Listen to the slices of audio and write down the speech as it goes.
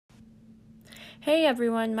Hey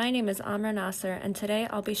everyone, my name is Amra Nasser, and today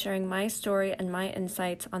I'll be sharing my story and my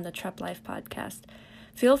insights on the Trep Life podcast.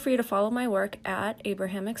 Feel free to follow my work at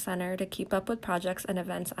Abrahamic Center to keep up with projects and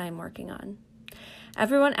events I am working on.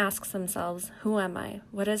 Everyone asks themselves, who am I?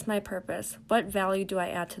 What is my purpose? What value do I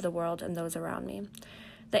add to the world and those around me?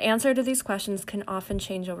 The answer to these questions can often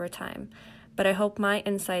change over time, but I hope my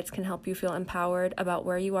insights can help you feel empowered about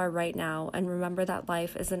where you are right now and remember that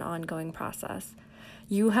life is an ongoing process.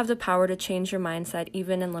 You have the power to change your mindset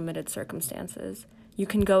even in limited circumstances. You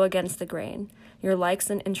can go against the grain. Your likes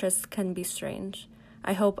and interests can be strange.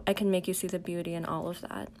 I hope I can make you see the beauty in all of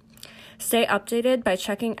that. Stay updated by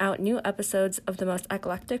checking out new episodes of the most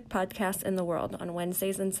eclectic podcast in the world on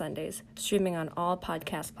Wednesdays and Sundays, streaming on all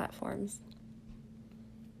podcast platforms.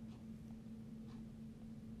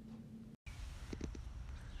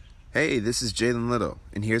 Hey, this is Jalen Little,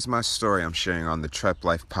 and here's my story I'm sharing on the Trep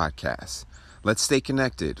Life podcast. Let's stay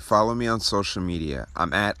connected. Follow me on social media.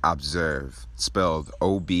 I'm at Observe, spelled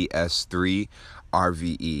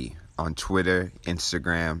OBS3RVE, on Twitter,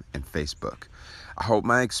 Instagram, and Facebook. I hope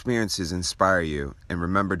my experiences inspire you, and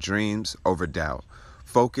remember dreams over doubt,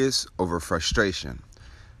 focus over frustration.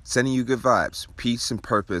 Sending you good vibes, peace, and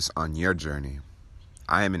purpose on your journey.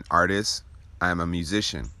 I am an artist, I am a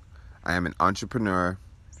musician, I am an entrepreneur,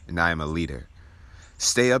 and I am a leader.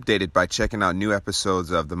 Stay updated by checking out new episodes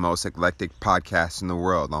of the most eclectic podcast in the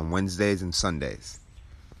world on Wednesdays and Sundays.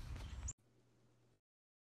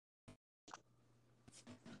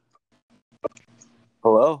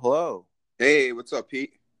 Hello. Hey, what's up,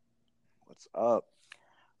 Pete? What's up?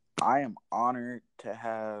 I am honored to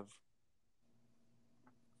have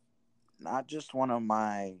not just one of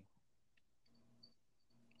my,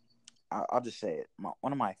 I'll just say it,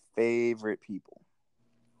 one of my favorite people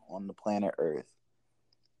on the planet Earth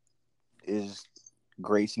is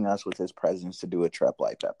gracing us with his presence to do a Trep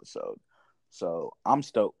Life episode. So I'm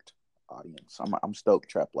stoked, audience. I'm stoked,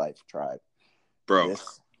 Trep Life tribe. Bro,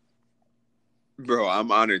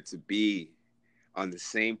 I'm honored to be on the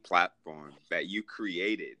same platform that you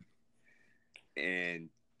created and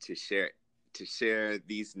to share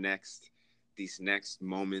these next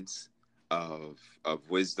moments of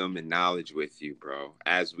wisdom and knowledge with you, bro,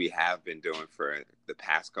 as we have been doing for the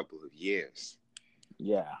past couple of years.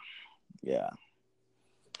 Yeah.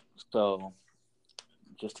 So,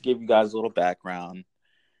 just to give you guys a little background,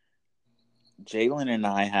 Jalen and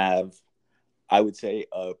I have, I would say,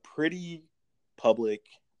 a pretty public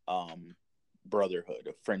brotherhood,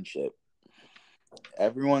 a friendship.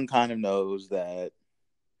 Everyone kind of knows that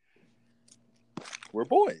we're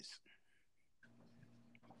boys.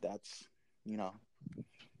 That's,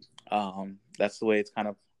 that's the way it's kind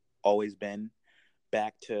of always been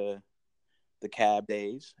back to the CAB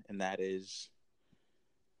days. And that is,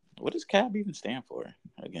 what does CAB even stand for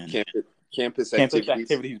again? Campus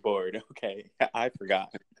Activities Board. Okay, I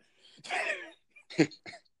forgot.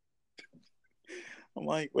 I'm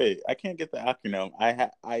like, wait, I can't get the acronym.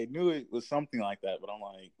 I knew it was something like that, but I'm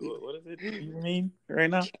like, what does it even mean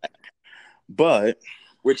right now? But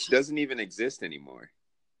which doesn't even exist anymore.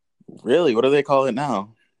 Really, what do they call it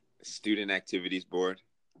now? Student Activities Board.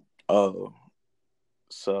 Oh,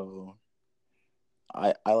 so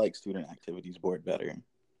I like Student Activities Board better.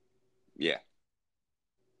 Yeah.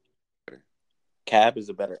 CAB is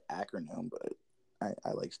a better acronym, but I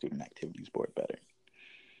like Student Activities Board better.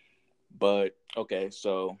 But okay,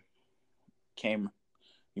 so we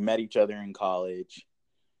met each other in college.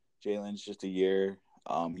 Jalen's just a year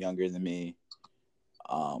younger than me.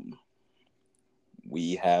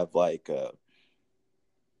 We have like a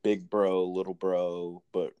big bro, little bro,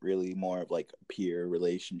 but really more of like a peer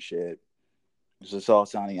relationship. Is this all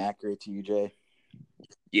sounding accurate to you, Jay?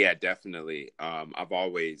 Yeah, definitely. I've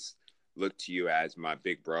always looked to you as my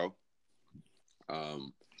big bro.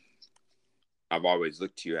 I've always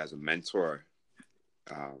looked to you as a mentor.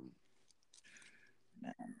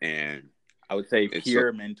 And I would say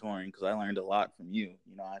peer mentoring, because I learned a lot from you.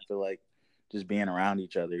 I feel like just being around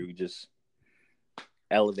each other, we just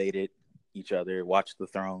elevated each other, watch the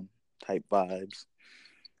throne type vibes.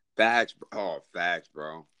 Facts, bro.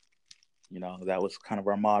 That was kind of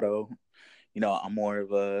our motto. I'm more of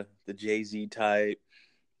the Jay-Z type.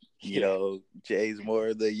 Jay's more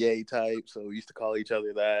of the Ye type, so we used to call each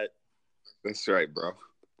other that. That's right, bro.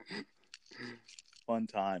 Fun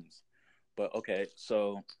times. But okay,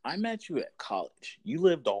 so I met you at college. You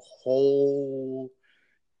lived a whole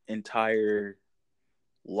entire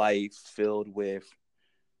life filled with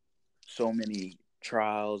so many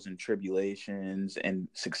trials and tribulations and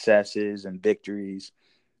successes and victories.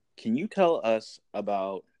 Can you tell us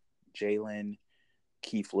about Jalen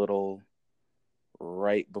Keith Little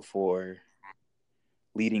right before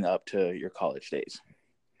leading up to your college days?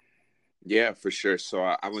 Yeah, for sure. So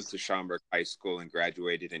I went to Schaumburg High School and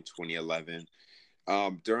graduated in 2011.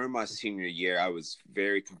 During my senior year, I was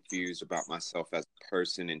very confused about myself as a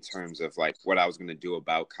person in terms of like what I was going to do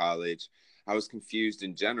about college. I was confused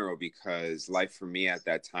in general because life for me at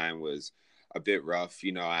that time was a bit rough.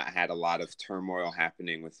 You know, I had a lot of turmoil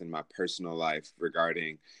happening within my personal life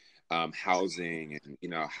regarding housing and, you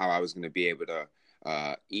know, how I was going to be able to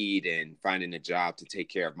eat and finding a job to take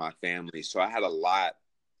care of my family. So I had a lot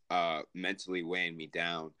mentally weighing me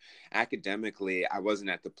down. Academically, I wasn't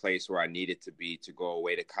at the place where I needed to be to go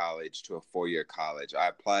away to college, to a 4-year college. I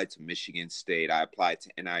applied to Michigan State. I applied to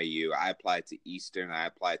NIU. I applied to Eastern. I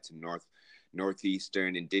applied to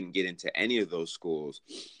Northeastern and didn't get into any of those schools.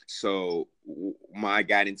 So my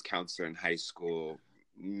guidance counselor in high school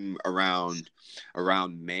around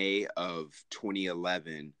May of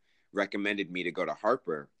 2011 recommended me to go to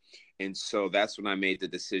Harper. And so that's when I made the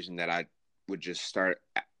decision that I would just start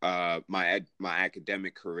my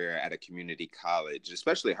academic career at a community college,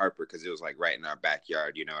 especially Harper, because it was like right in our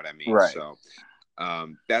backyard. You know what I mean? Right. So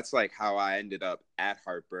that's like how I ended up at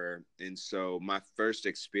Harper. And so my first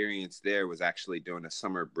experience there was actually doing a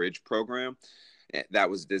summer bridge program that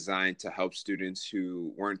was designed to help students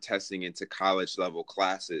who weren't testing into college level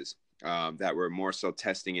classes. That were more so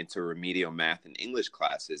testing into remedial math and English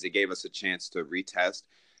classes. It gave us a chance to retest,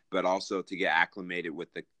 but also to get acclimated with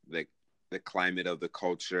the climate of the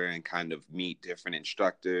culture and kind of meet different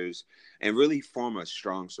instructors and really form a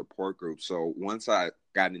strong support group. So once I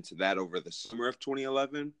got into that over the summer of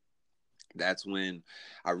 2011, that's when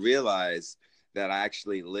I realized that I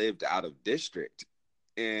actually lived out of district.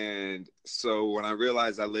 And so when I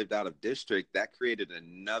realized I lived out of district, that created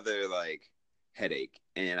another like headache.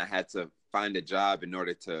 And I had to find a job in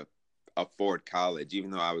order to afford college, even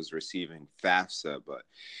though I was receiving FAFSA. But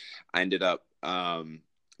I ended up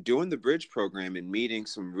doing the bridge program and meeting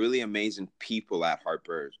some really amazing people at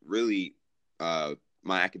Harper. Really,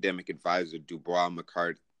 my academic advisor, Dubois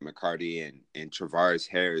McCarty and Travaris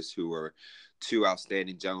Harris, who were two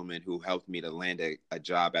outstanding gentlemen who helped me to land a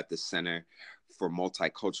job at the Center for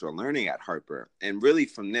Multicultural Learning at Harper. And really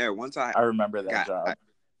from there, once I remember that job.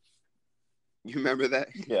 You remember that?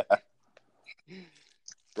 Yeah.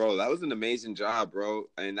 Bro, that was an amazing job, bro.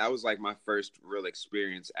 And that was like my first real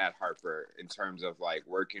experience at Harper in terms of like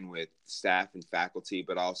working with staff and faculty,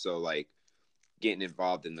 but also like getting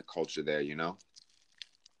involved in the culture there, you know?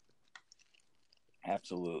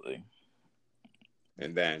 Absolutely.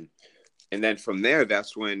 And then from there,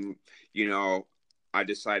 that's when, you know, I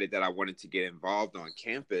decided that I wanted to get involved on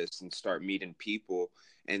campus and start meeting people.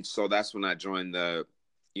 And so that's when I joined the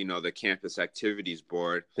campus activities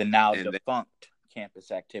board. The now defunct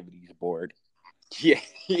campus activities board. Yeah.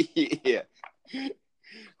 Yeah.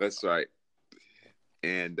 That's right.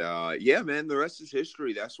 And yeah, man, the rest is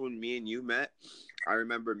history. That's when me and you met. I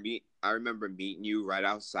remember meeting you right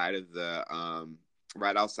outside of the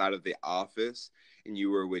office, and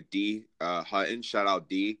you were with D Hutton. Shout out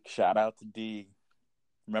D. Shout out to D.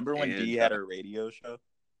 Remember when D had her radio show?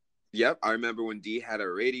 Yep, I remember when D had a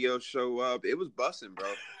radio show up. It was busting, bro.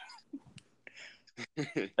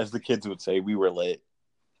 As the kids would say, we were lit.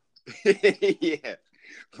 Yeah,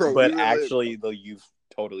 bro. But actually, the youth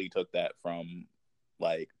totally took that from,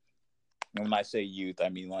 like, when I say youth, I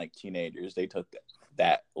mean like teenagers. They took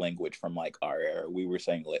that language from like our era. We were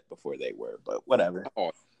saying lit before they were, but whatever.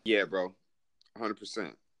 Oh, yeah, bro.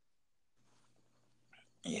 100%.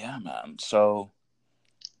 Yeah, man. So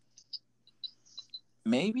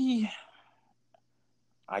maybe,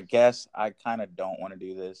 I guess I kind of don't want to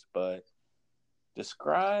do this, but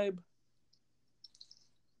describe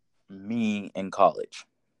me in college.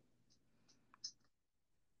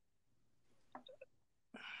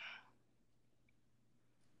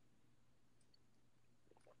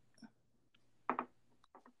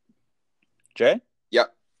 Jay?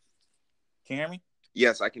 Yep. Can you hear me?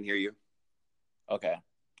 Yes, I can hear you. Okay.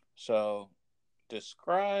 So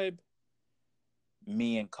describe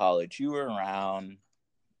me in college. You were around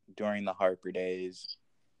during the Harper days.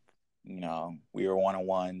 You know, we were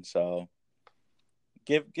 101, so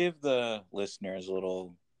give the listeners a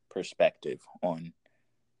little perspective on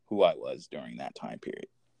who I was during that time period.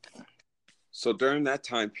 So during that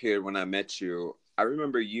time period when I met you, I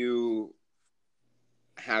remember you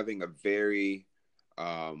having a very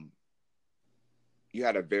you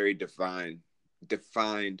had a very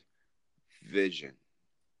defined vision.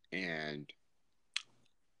 And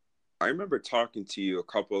I remember talking to you a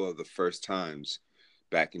couple of the first times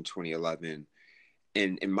back in 2011,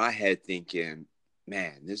 and in my head thinking,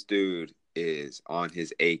 man, this dude is on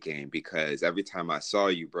his A game, because every time I saw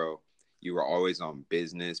you, bro, You were always on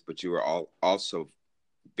business, but you were also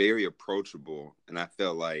very approachable, and I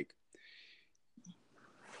felt like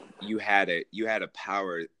you had a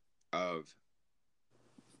power of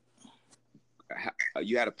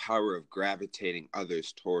gravitating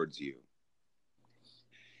others towards you.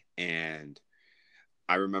 And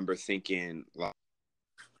I remember thinking, like,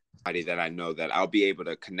 somebody that I know that I'll be able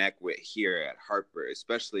to connect with here at Harper,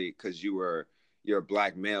 especially because you're a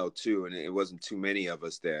black male too, and it wasn't too many of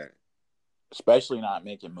us there. Especially not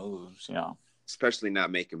making moves, Especially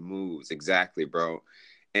not making moves, exactly, bro.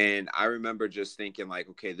 And I remember just thinking, like,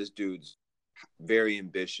 okay, this dude's very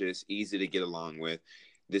ambitious, easy to get along with.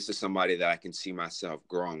 This is somebody that I can see myself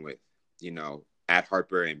growing with, at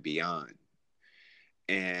Harper and beyond.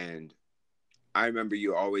 And I remember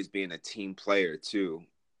you always being a team player too.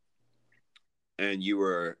 And you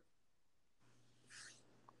were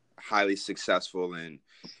highly successful in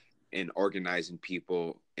organizing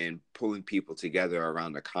people and pulling people together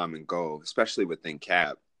around a common goal, especially within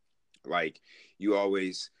CAP. Like you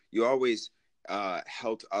always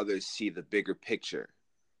helped others see the bigger picture.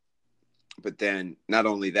 But then not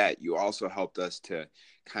only that, you also helped us to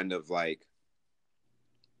kind of like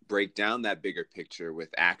break down that bigger picture with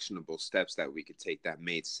actionable steps that we could take that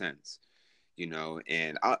made sense,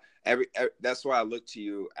 and that's why I looked to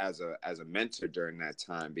you as a mentor during that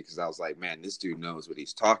time, because I was like, man, this dude knows what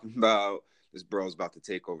he's talking about. This bro's about to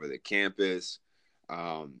take over the campus.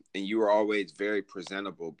 And you were always very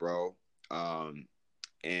presentable, bro.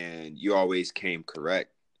 And you always came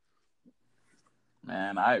correct.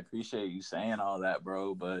 Man, I appreciate you saying all that,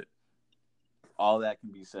 bro, but all that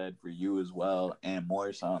can be said for you as well, and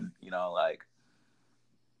more some, like,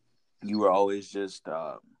 you were always just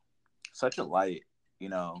such a light,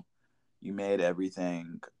 you made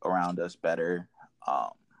everything around us better.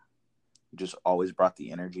 Just always brought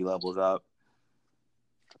the energy levels up.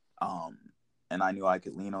 And I knew I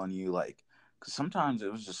could lean on you, like, because sometimes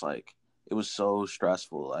it was just like, it was so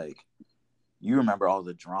stressful. Like, you remember all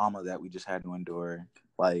the drama that we just had to endure.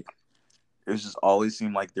 Like, it was just always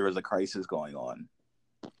seemed like there was a crisis going on.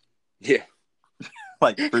 Yeah.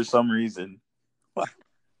 Like, for some reason.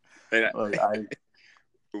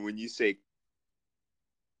 When you say,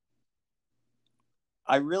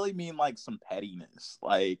 I really mean like some pettiness,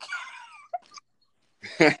 like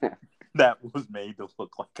that was made to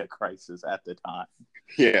look like a crisis at the time.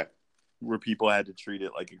 Yeah. Where people had to treat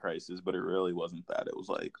it like a crisis, but it really wasn't that. It was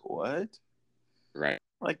like, what? Right.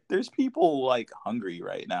 Like, there's people like hungry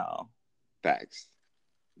right now. Facts.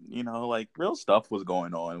 Like real stuff was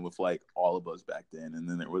going on with like all of us back then. And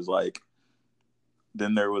then there was like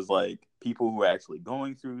people who were actually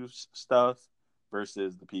going through stuff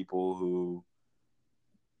versus the people who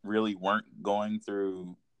really weren't going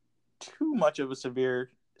through too much of a severe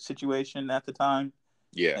situation at the time.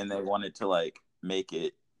 Yeah. And they wanted to like make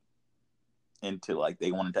it into like,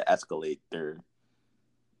 they wanted to escalate their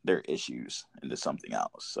issues into something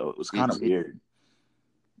else. So it was kind of weird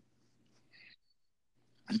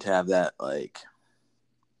to have that like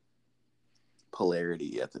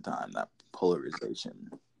polarity at the time, that polarization.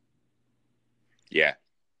 Yeah.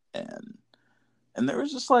 And there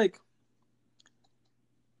was just like,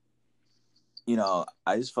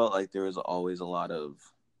 I just felt like there was always a lot of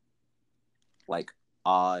like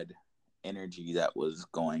odd energy that was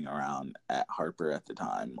going around at Harper at the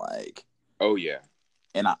time. Like, oh yeah.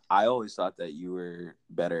 And I always thought that you were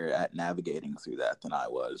better at navigating through that than I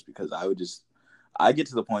was, because I get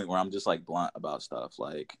to the point where I'm just like blunt about stuff.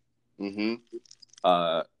 Like,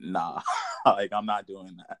 nah, like I'm not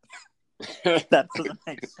doing that. That doesn't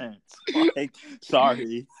make sense. Like,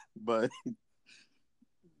 sorry, but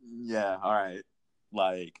yeah, all right.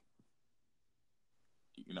 Like,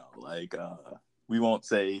 we won't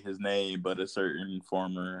say his name, but a certain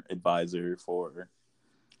former advisor for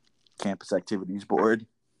Campus Activities Board.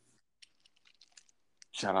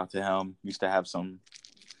 Shout out to him. Used to have some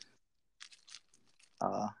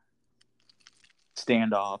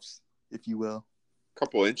standoffs, if you will.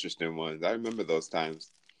 Couple interesting ones. I remember those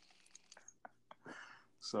times.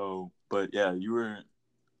 So, but yeah,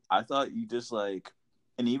 I thought you just like,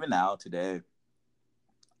 and even now today,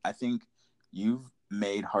 I think you've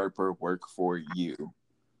made Harper work for you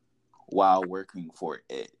while working for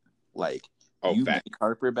it. Like, you make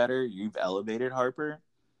Harper better, you've elevated Harper,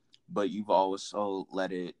 but you've also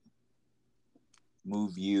let it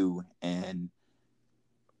move you and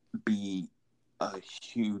be a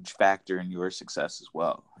huge factor in your success as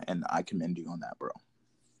well. And I commend you on that, bro.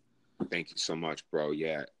 Thank you so much, bro.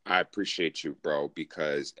 Yeah, I appreciate you, bro,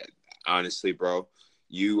 because honestly, bro,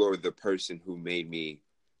 you are the person who made me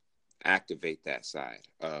activate that side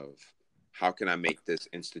of how can I make this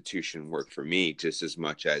institution work for me just as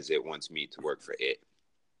much as it wants me to work for it?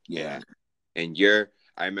 Yeah. And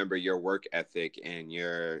I remember your work ethic and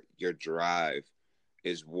your drive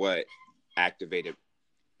is what activated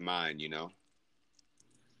mine, you know?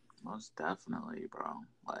 Most definitely, bro.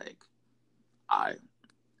 Like,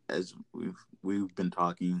 as we've been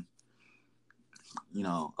talking,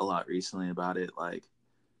 a lot recently about it, like,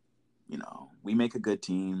 we make a good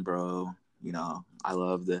team, bro. I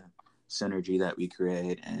love the synergy that we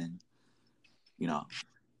create, and we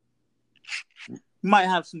might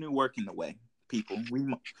have some new work in the way, people.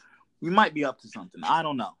 We might be up to something. I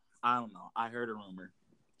don't know. I heard a rumor,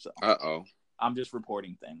 so I'm just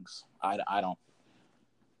reporting things. I don't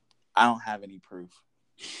have any proof.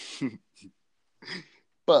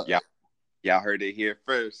 But y'all heard it here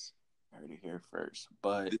first.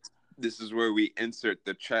 But this is where we insert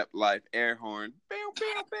the Trap Life air horn.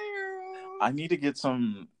 I need to get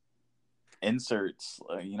some inserts.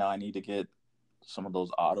 I need to get some of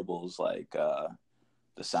those audibles, like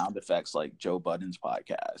the sound effects, like Joe Budden's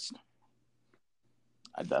podcast.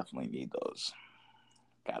 I definitely need those.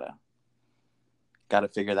 Gotta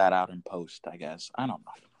figure that out in post, I guess. I don't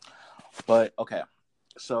know. But okay,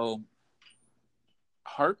 so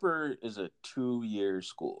Harper is a 2-year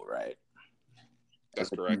school, right? That's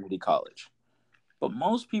correct. Community college. But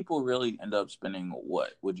most people really end up spending,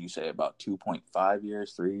 what would you say, about 2.5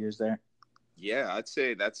 years, 3 years there? Yeah, I'd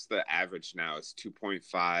say that's the average now. It's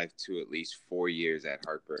 2.5 to at least 4 years at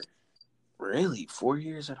Harper. Really? 4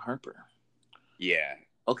 years at Harper? Yeah.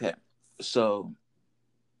 Okay, so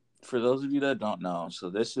for those of you that don't know, so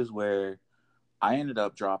this is where I ended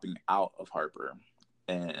up dropping out of Harper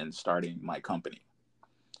and starting my company.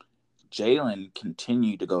 Jalen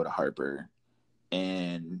continued to go to Harper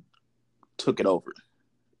and took it over.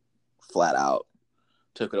 Flat out.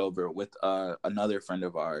 Took it over with another friend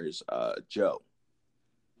of ours, Joe.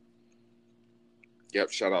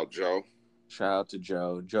 Yep, shout out Joe. Shout out to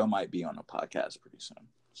Joe. Joe might be on a podcast pretty soon.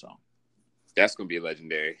 So that's going to be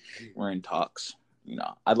legendary. We're in talks.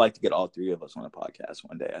 I'd like to get all three of us on a podcast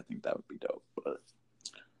one day. I think that would be dope. But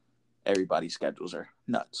everybody's schedules are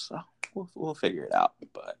nuts. So we'll figure it out.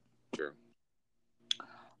 But sure.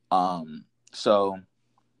 So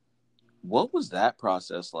what was that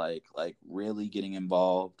process like? Like really getting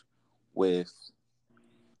involved with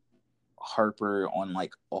Harper on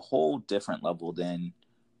like a whole different level than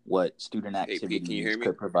what student activities can you hear me?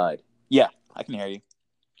 Could provide. Yeah, I can hear you.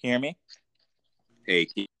 Can you hear me? Hey,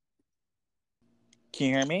 can you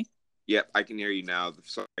hear me? Yep, I can hear you now.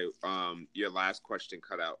 Sorry, your last question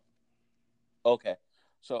cut out. Okay,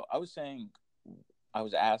 so I was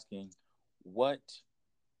asking, what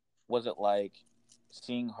was it like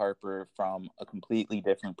seeing Harper from a completely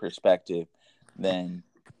different perspective than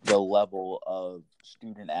the level of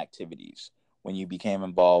student activities when you became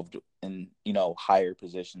involved in, higher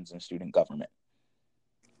positions in student government?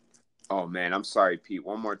 Oh man, I'm sorry, Pete.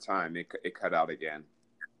 One more time. It cut out again.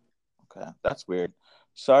 Okay, that's weird.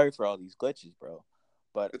 Sorry for all these glitches, bro.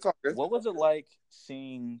 But it's all good. What was it like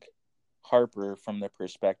seeing Harper from the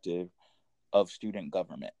perspective of student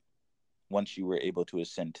government once you were able to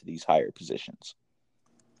ascend to these higher positions?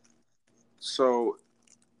 So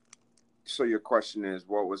your question is,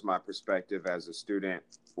 what was my perspective as a student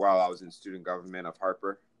while I was in student government of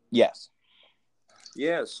Harper? Yes.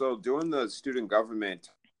 Yeah, so doing the student government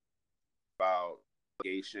about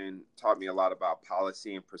delegation taught me a lot about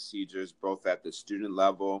policy and procedures, both at the student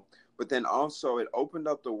level, but then also it opened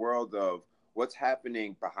up the world of what's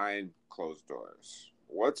happening behind closed doors.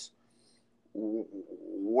 What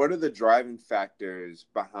are the driving factors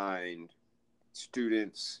behind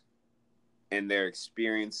students and their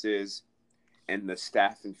experiences and the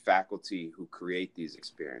staff and faculty who create these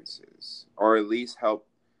experiences, or at least help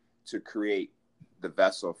to create the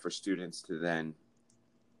vessel for students to then,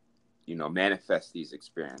 manifest these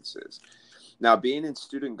experiences. Now, being in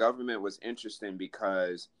student government was interesting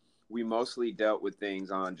because we mostly dealt with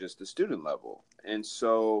things on just the student level. And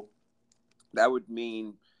so that would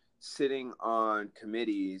mean sitting on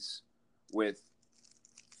committees with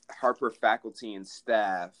Harper faculty and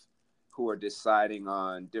staff who are deciding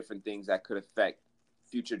on different things that could affect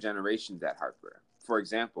future generations at Harper. For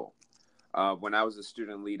example, when I was a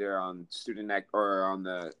student leader on on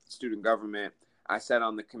the student government, I sat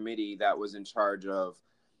on the committee that was in charge of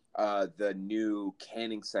the new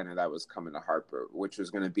Canning Center that was coming to Harper, which was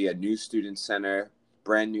going to be a new student center,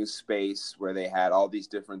 brand new space where they had all these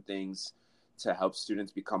different things to help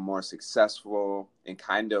students become more successful and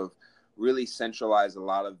kind of really centralize a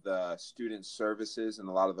lot of the student services and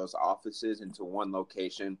a lot of those offices into one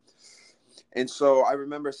location. And so I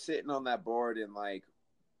remember sitting on that board and like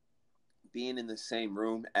being in the same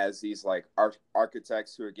room as these like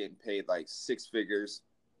architects who are getting paid like six figures,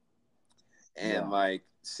 and like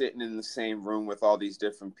sitting in the same room with all these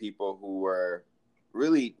different people who were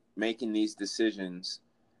really making these decisions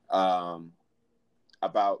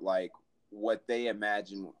about like what they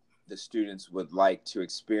imagine the students would like to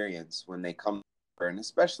experience when they come, and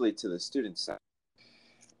especially to the student center.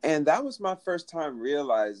 And that was my first time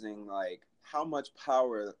realizing like how much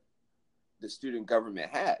power the student government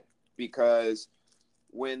had, because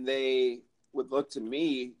when they would look to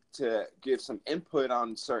me to give some input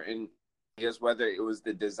on certain ideas, whether it was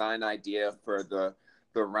the design idea for the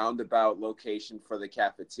roundabout location for the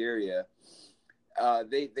cafeteria,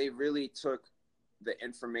 they really took the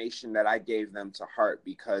information that I gave them to heart,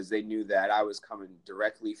 because they knew that I was coming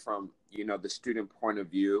directly from, you know, the student point of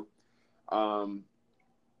view.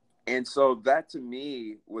 And so that to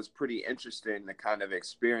me was pretty interesting to kind of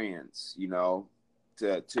experience, you know,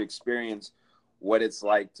 to experience what it's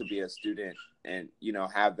like to be a student and, you know,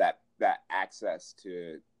 have that access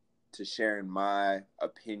to sharing my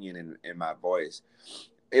opinion and my voice.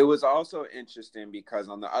 It was also interesting because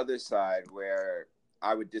on the other side, where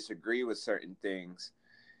I would disagree with certain things,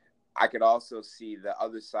 I could also see the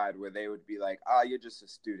other side where they would be like, "Ah, you're just a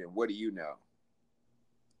student. What do you know?"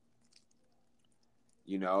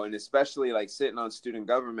 You know, and especially like sitting on student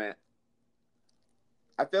government,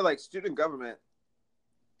 I feel like student government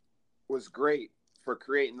was great for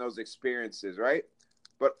creating those experiences, right?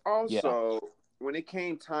 But also, when it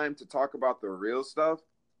came time to talk about the real stuff,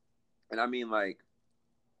 and I mean like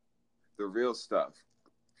the real stuff.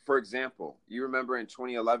 For example, you remember in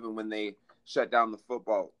 2011 when they shut down the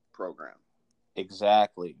football program?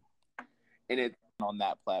 Exactly. And it on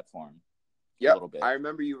that platform. Yeah, I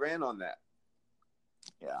remember you ran on that.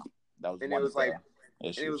 Yeah, that was. And one it was like,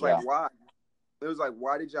 issues, and it was like, why? It was like,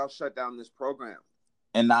 why did y'all shut down this program?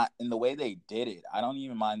 And not in the way they did it. I don't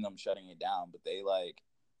even mind them shutting it down, but they like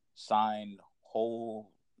signed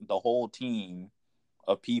the whole team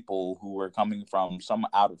of people who were coming from some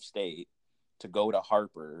out of state to go to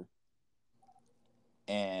Harper,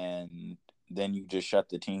 and then you just shut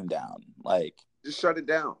the team down. Like, just shut it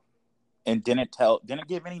down. And didn't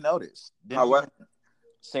give any notice.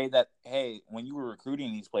 Say that, hey, when you were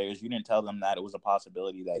recruiting these players, you didn't tell them that it was a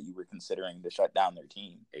possibility that you were considering to shut down their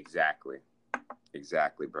team. Exactly,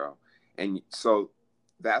 bro. And so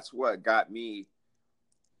that's what got me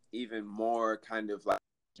even more kind of like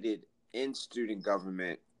in student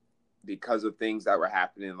government, because of things that were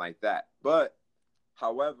happening like that. But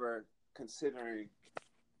however, considering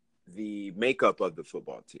the makeup of the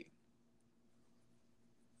football team,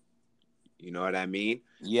 you know what I mean?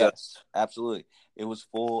 Yes, absolutely. It was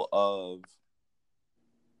full of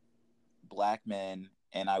Black men,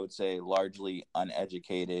 and I would say largely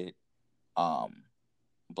uneducated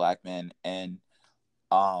Black men. And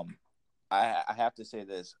I have to say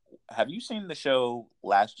this. Have you seen the show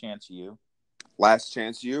Last Chance U? Last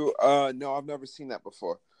Chance U? No, I've never seen that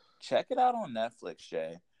before. Check it out on Netflix,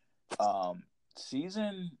 Jay.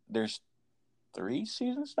 There's 3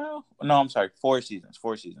 seasons now? No, I'm sorry, 4 seasons.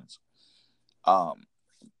 4 seasons.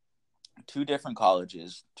 2 different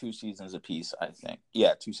colleges, 2 seasons apiece, I think.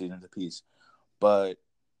 Yeah, 2 seasons apiece. But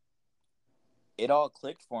it all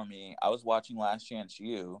clicked for me. I was watching Last Chance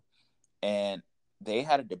U, and they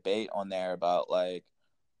had a debate on there about like,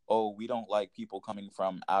 oh, we don't like people coming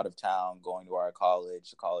from out of town going to our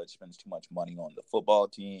college. The college spends too much money on the football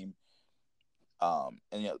team. And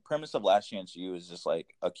the premise of Last Chance U is just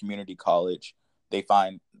like a community college. They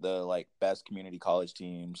find the like best community college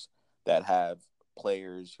teams that have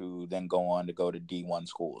players who then go on to go to D1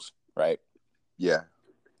 schools, right? Yeah.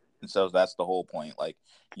 And so that's the whole point. Like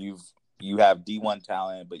you have D1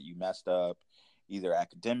 talent, but you messed up either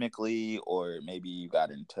academically or maybe you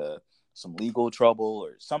got into some legal trouble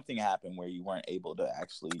or something happened where you weren't able to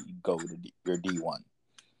actually go to your D1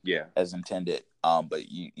 as intended.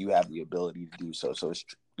 But you have the ability to do so. So it's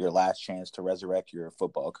your last chance to resurrect your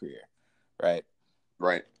football career, right?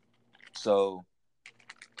 Right. So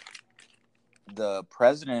the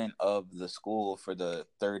president of the school for the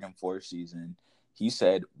 3rd and 4th season, he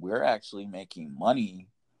said, we're actually making money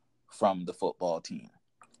from the football team.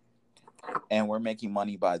 And we're making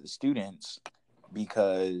money by the students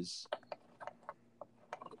because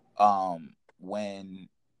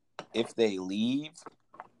if they leave,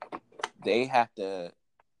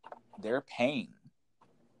 they're paying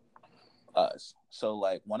us. So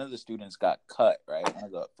like one of the students got cut, right? One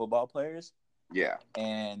of the football players. Yeah.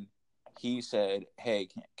 And he said, hey,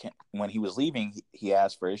 when he was leaving, he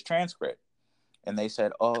asked for his transcript. And they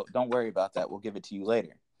said, oh, don't worry about that. We'll give it to you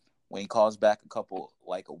later. When he calls back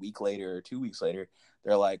a week later or 2 weeks later,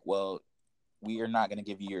 they're like, well, we are not going to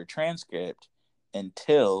give you your transcript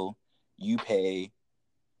until you pay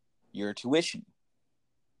your tuition.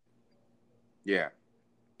 Yeah.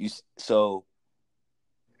 So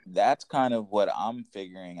that's kind of what I'm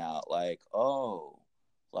figuring out. Like,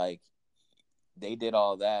 they did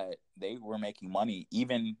all that. They were making money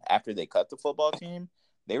even after they cut the football team.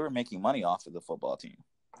 They were making money off of the football team.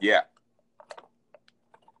 Yeah.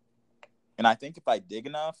 And I think if I dig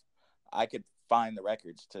enough, I could find the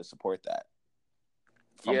records to support that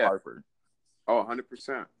from Harper. Oh,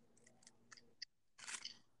 100%.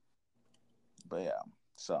 But yeah,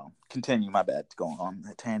 so continue. My bad, going on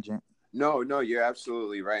that tangent. No, you're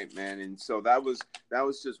absolutely right, man. And so that was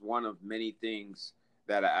just one of many things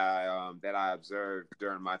that I observed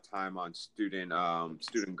during my time on student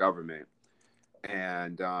government,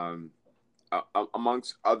 and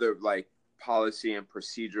amongst other like policy and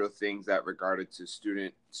procedural things that regarded to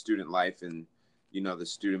student life and the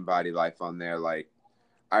student body life on there. Like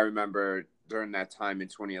I remember during that time in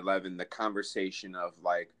 2011, the conversation of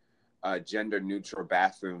like gender neutral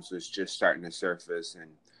bathrooms was just starting to surface,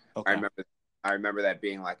 and okay. I remember that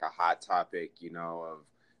being like a hot topic, of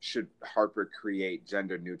should Harper create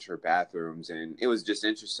gender neutral bathrooms, and it was just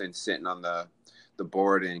interesting sitting on the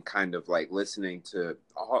board and kind of like listening to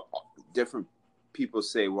all different people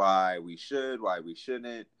say why we should, why we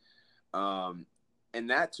shouldn't, and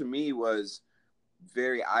that to me was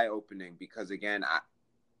very eye opening because again,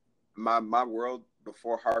 my world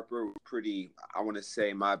before Harper was pretty, I want to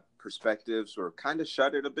say my perspectives were kind of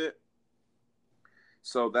shuttered a bit.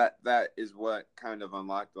 So that is what kind of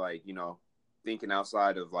unlocked, like, thinking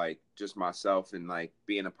outside of like just myself and like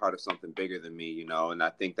being a part of something bigger than me, and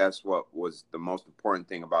I think that's what was the most important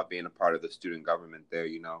thing about being a part of the student government there,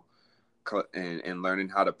 and learning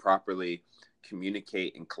how to properly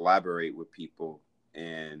communicate and collaborate with people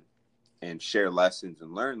and share lessons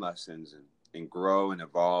and learn lessons and grow and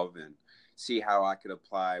evolve and see how I could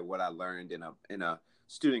apply what I learned in a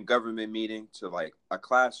student government meeting to like a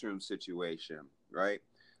classroom situation, right?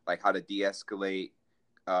 Like how to de-escalate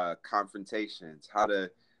confrontations, how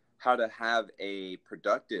to have a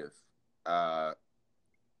productive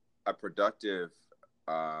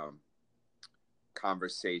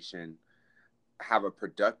conversation, have a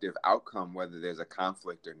productive outcome, whether there's a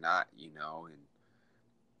conflict or not, and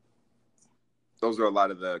those are a lot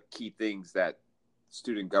of the key things that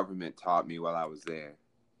student government taught me while I was there.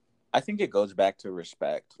 I think it goes back to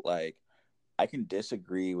respect. Like, I can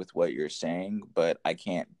disagree with what you're saying, but I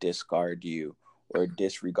can't discard you or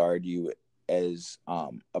disregard you as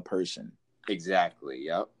a person. Exactly.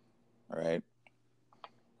 Yep. Right.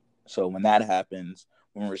 So when that happens,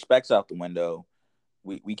 when respect's out the window,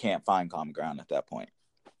 we can't find common ground at that point.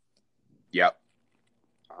 Yep.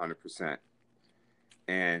 100%.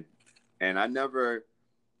 And I never,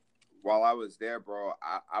 while I was there, bro,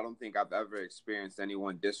 I don't think I've ever experienced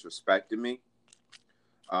anyone disrespecting me.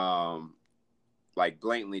 Like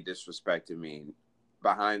blatantly disrespecting me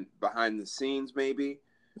behind the scenes, maybe.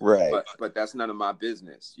 Right. But that's none of my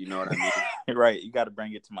business. You know what I mean? Right. You got to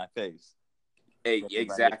bring it to my face. Hey,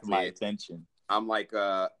 exactly. My attention. I'm like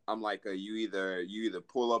a you either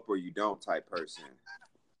pull up or you don't type person.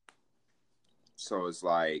 So it's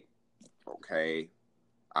like, okay,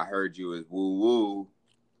 I heard you as woo woo,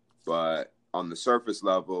 but on the surface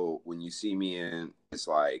level, when you see me in, it's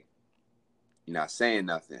like you're not saying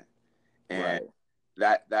nothing. And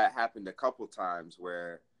that happened a couple times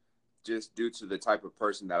where just due to the type of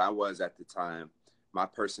person that I was at the time, my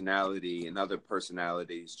personality and other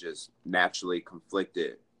personalities just naturally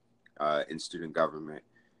conflicted in student government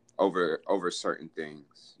over certain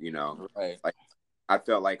things, Right. Like I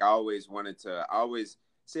felt like I always wanted to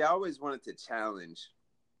challenge.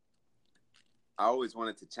 I always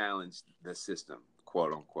wanted to challenge the system,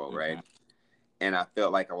 quote unquote, mm-hmm. Right? And I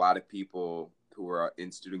felt like a lot of people who were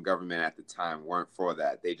in student government at the time weren't for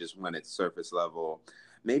that. They just wanted surface level.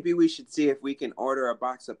 Maybe we should see if we can order a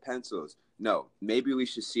box of pencils. No, maybe we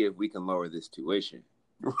should see if we can lower this tuition.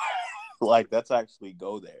 Like, let's actually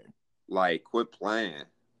go there. Like, quit playing.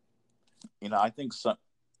 I think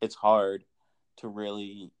it's hard to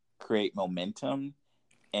really create momentum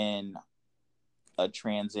in a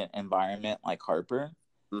transit environment like Harper,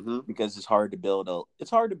 mm-hmm. because it's hard to build a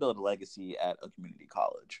legacy at a community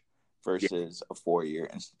college versus a 4-year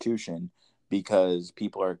institution, because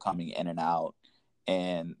people are coming in and out,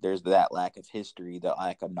 and there's that lack of history, the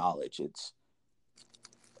lack of knowledge.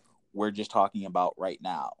 We're just talking about right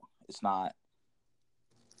now. It's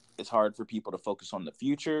hard for people to focus on the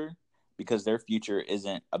future, because their future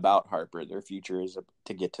isn't about Harper. Their future is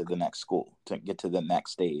to get to the next school, to get to the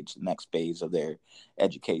next stage, the next phase of their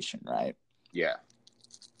education, right? Yeah.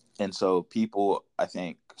 And so people, I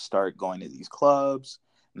think, start going to these clubs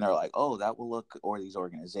and they're like, oh, that will look, or these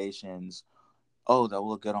organizations, oh, that will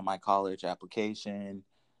look good on my college application.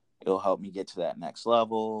 It'll help me get to that next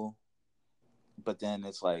level. But then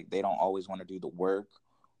it's like they don't always want to do the work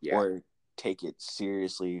or take it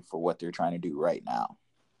seriously for what they're trying to do right now.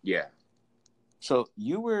 Yeah. So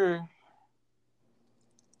you were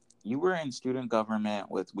in student government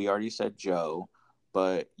with, we already said Joe,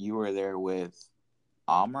 but you were there with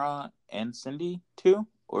Amra and Cindy too?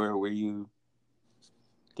 Or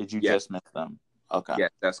did you just miss them? Okay. Yeah,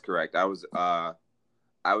 that's correct. I was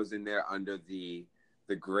in there under the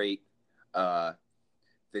great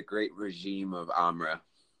regime of Amra.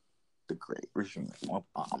 The great regime of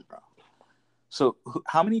Amra. So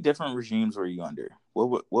how many different regimes were you under?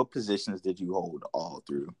 What positions did you hold all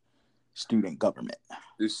through student government?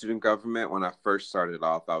 Through student government, when I first started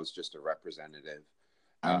off, I was just a representative.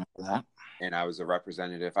 I remember that. And I was a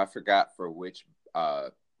representative. I forgot for which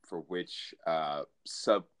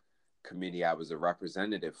subcommittee I was a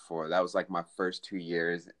representative for. That was like my first 2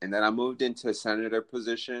 years. And then I moved into a senator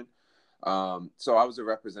position. So I was a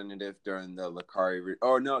representative during the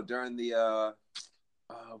during the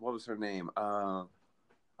what was her name?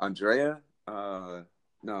 Andrea?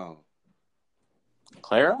 No.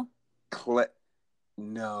 Clara?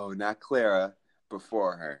 No, not Clara.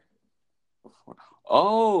 Before her.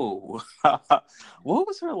 Oh, what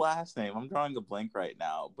was her last name? I'm drawing a blank right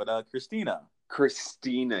now. But Christina.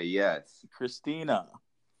 Christina, yes. Christina.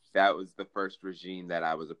 That was the first regime that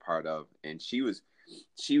I was a part of, and she was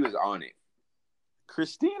on it.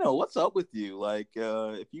 Christina, what's up with you? Like,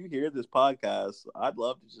 if you hear this podcast, I'd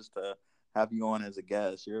love to just have you on as a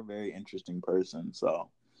guest. You're a very interesting person. So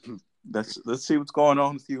let's see what's going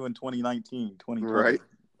on with you in 2019, 2020. Right.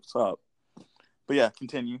 What's up? But yeah,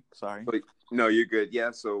 continue. Sorry. No, you're good.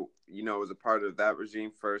 Yeah, so it was a part of that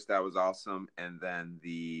regime first. That was awesome, and then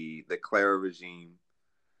the Clara regime,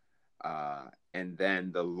 and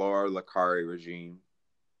then the Laura Licari regime.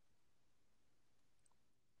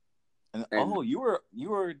 And you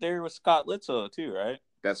were there with Scott Litzo too, right?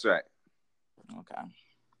 That's right. Okay.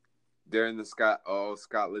 During the Scott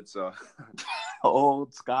Litzo.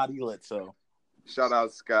 Old Scotty Litzo. Shout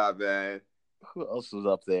out Scott, man. Who else was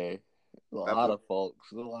up there? A lot of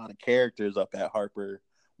folks. A lot of characters up at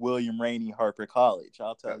William Rainey Harper College.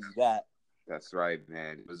 I'll tell you that. That's right,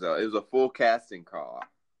 man. It was a full casting call.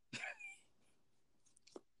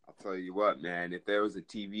 I'll tell you what, man. If there was a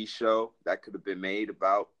TV show that could have been made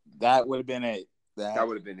about, that would have been it. That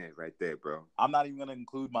would have been it right there, bro. I'm not even gonna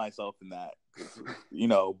include myself in that,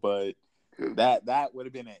 but that would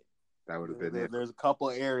have been it. That would have been it. There's a couple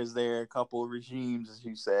of eras there, a couple of regimes, as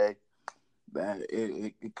you say, that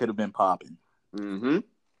it could have been popping. Mm-hmm.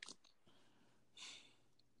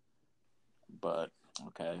 But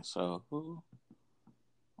okay, so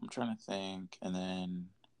I'm trying to think, and then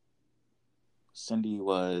Cindy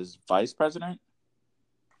was vice president.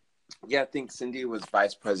 Yeah, I think Cindy was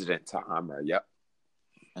vice president to Amra. Yep.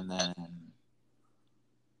 And then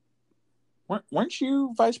weren't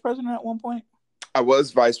you vice president at one point? I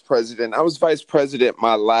was vice president. I was vice president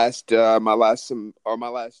my last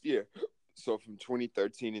year. So from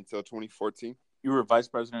 2013 until 2014. You were vice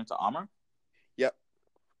president to Amra? Yep.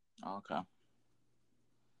 Okay.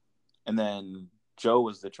 And then Joe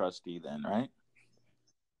was the trustee then, right?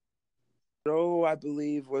 Joe, I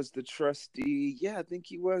believe, was the trustee. Yeah, I think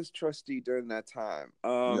he was trustee during that time.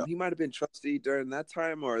 He might have been trustee during that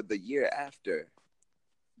time or the year after.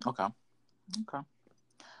 Okay.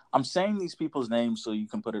 I'm saying these people's names so you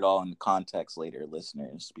can put it all in context later,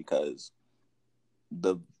 listeners, because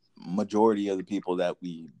the majority of the people that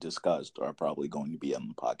we discussed are probably going to be on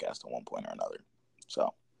the podcast at one point or another.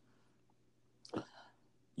 So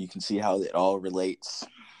you can see how it all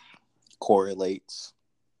correlates.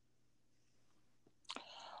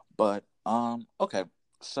 But, okay,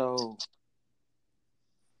 so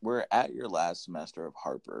we're at your last semester of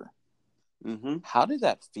Harper. Mm-hmm. How did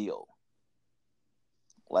that feel?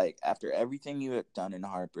 Like, after everything you had done in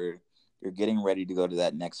Harper, you're getting ready to go to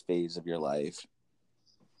that next phase of your life.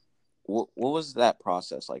 What was that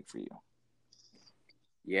process like for you?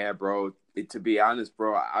 Yeah, bro. To be honest,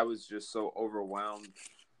 bro, I was just so overwhelmed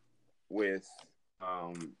with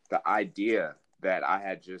the idea that I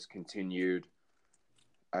had just continued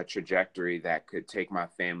a trajectory that could take my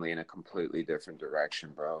family in a completely different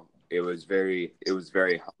direction, bro. It was very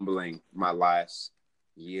humbling my last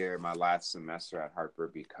semester at Harper,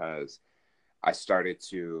 because I started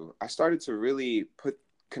to really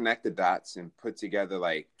connect the dots and put together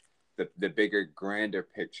like the bigger, grander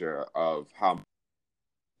picture of how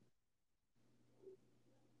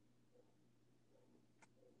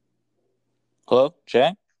Hello,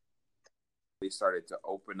 Jay? Started to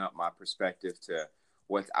open up my perspective to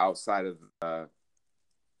what's outside of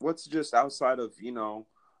what's just outside of the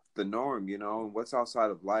norm, and what's outside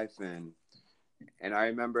of life. And I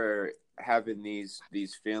remember having these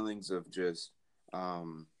feelings of just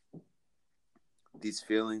these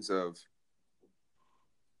feelings of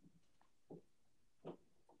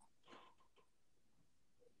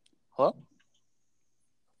Hello?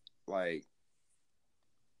 like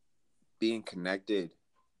being connected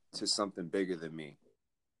to something bigger than me,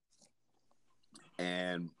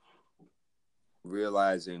 and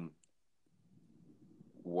realizing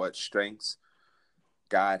what strengths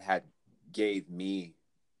God had gave me,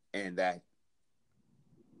 and that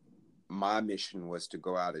my mission was to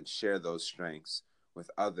go out and share those strengths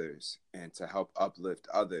with others and to help uplift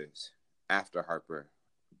others after Harper,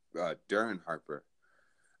 during Harper.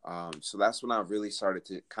 So that's when I really started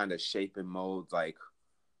to kind of shape and mold like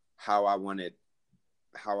how I wanted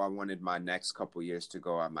my next couple years to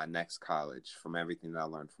go at my next college from everything that I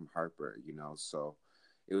learned from Harper, So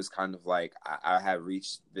it was kind of like I had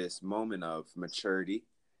reached this moment of maturity,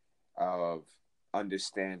 of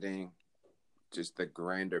understanding just the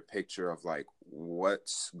grander picture of like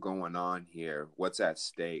what's going on here, what's at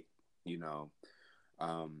stake, and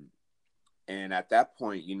at that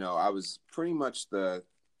point, I was pretty much the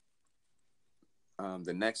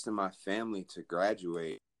next in my family to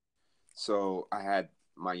graduate. So I had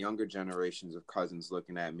my younger generations of cousins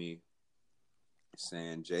looking at me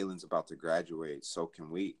saying, Jalen's about to graduate, so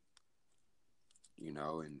can we,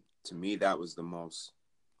 and to me, that was the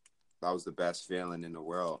best feeling in the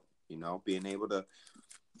world, being able to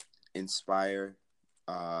inspire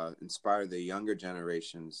the younger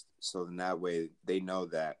generations. So then that way they know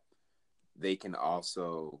that they can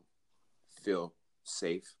also feel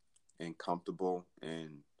safe and comfortable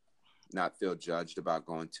and not feel judged about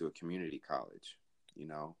going to a community college,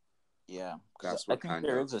 Yeah, that's I what think kind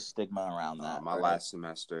there of is a stigma around that. my right? last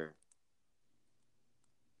semester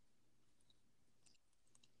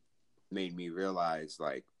made me realize,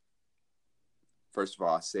 like, first of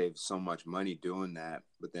all, I saved so much money doing that,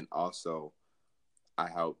 but then also I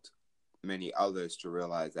helped many others to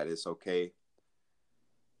realize that it's okay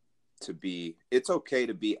to be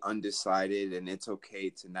undecided, and it's okay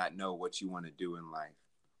to not know what you want to do in life,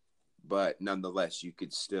 but nonetheless you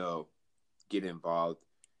could still get involved,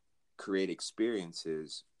 create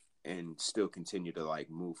experiences, and still continue to like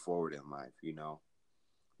move forward in life,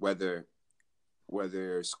 whether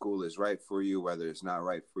school is right for you, whether it's not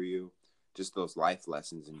right for you, just those life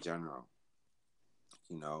lessons in general.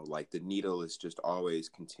 Like the needle is just always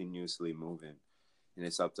continuously moving, and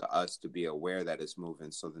it's up to us to be aware that it's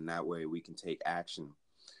moving, so then that way we can take action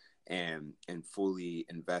and fully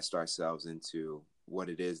invest ourselves into what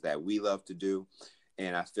it is that we love to do.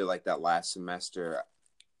 And I feel like that last semester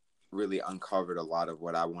really uncovered a lot of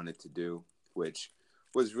what I wanted to do, which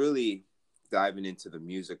was really diving into the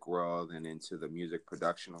music world and into the music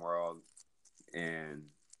production world. And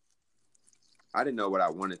I didn't know what I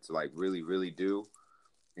wanted to like really, really do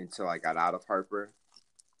until I got out of Harper.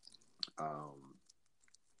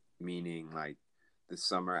 Meaning like the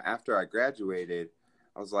summer after I graduated,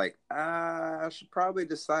 I was like, I should probably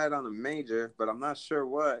decide on a major, but I'm not sure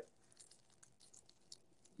what,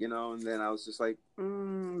 and then I was just like,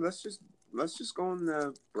 let's just go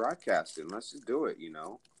into broadcasting. Let's just do it,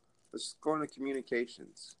 Let's just go into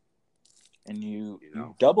communications. And you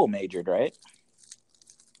double majored, right?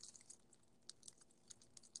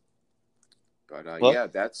 But yeah,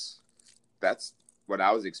 that's what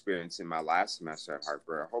I was experiencing my last semester at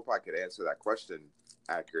Harper. I hope I could answer that question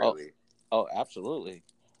accurately. Oh, absolutely.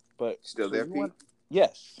 But still there, Pete?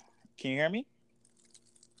 Yes. Can you hear me?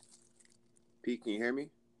 Pete, can you hear me?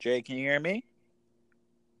 Jay, can you hear me?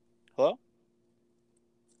 Hello?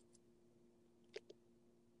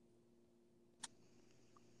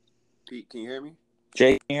 Pete, can you hear me?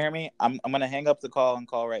 Jay, can you hear me? I'm going to hang up the call and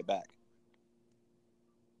call right back.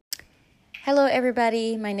 Hello,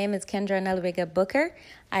 everybody. My name is Kendra Nalubega Booker.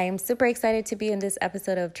 I am super excited to be in this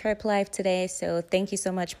episode of Trip Life today. So thank you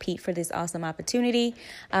so much, Pete, for this awesome opportunity.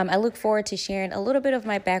 I look forward to sharing a little bit of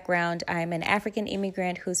my background. I'm an African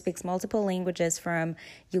immigrant who speaks multiple languages from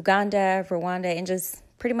Uganda, Rwanda, and just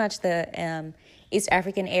pretty much the East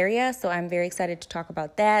African area. So I'm very excited to talk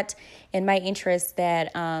about that and my interests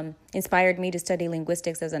that inspired me to study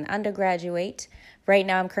linguistics as an undergraduate. Right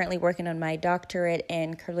now, I'm currently working on my doctorate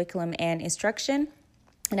in curriculum and instruction.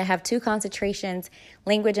 And I have two concentrations,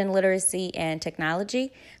 language and literacy and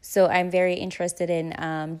technology. So I'm very interested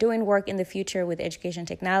in doing work in the future with education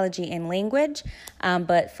technology and language.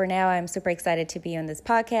 But for now, I'm super excited to be on this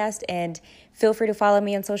podcast. And feel free to follow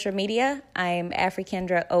me on social media. I'm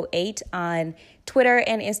AfriKendra08 on Twitter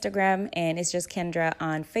and Instagram. And it's just Kendra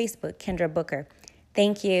on Facebook, Kendra Booker.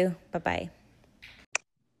 Thank you. Bye-bye.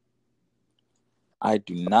 I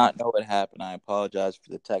do not know what happened. I apologize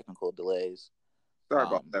for the technical delays. Sorry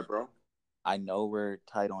about that, bro. I know we're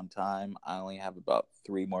tight on time. I only have about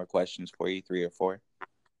 3 more questions for you, 3 or 4.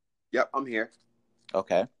 Yep, I'm here.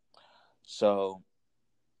 Okay. So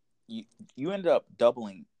you ended up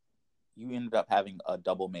doubling. You ended up having a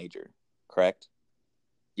double major, correct?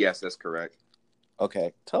 Yes, that's correct.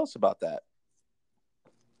 Okay. Tell us about that.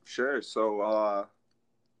 Sure. So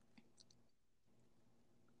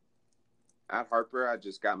at Harper, I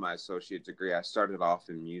just got my associate degree. I started off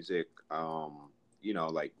in music,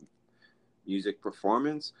 like music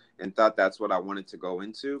performance, and thought that's what I wanted to go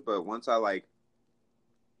into. But once I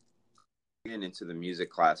get into the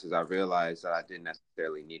music classes, I realized that I didn't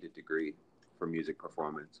necessarily need a degree for music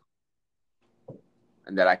performance,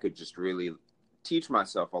 and that I could just really teach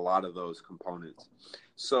myself a lot of those components.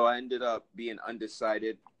 So I ended up being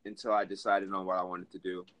undecided until I decided on what I wanted to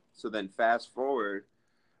do. So then fast forward,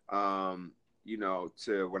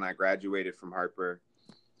 to when I graduated from Harper,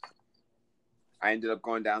 I ended up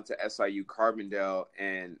going down to SIU Carbondale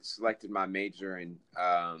and selected my major in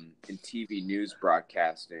TV news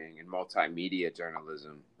broadcasting and multimedia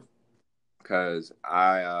journalism, because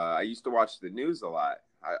I used to watch the news a lot.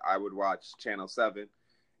 I would watch Channel 7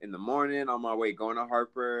 in the morning on my way going to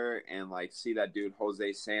Harper, and see that dude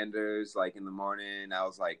Jose Sanders in the morning. I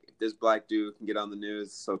was like, if this black dude can get on the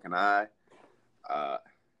news, so can I.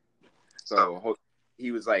 So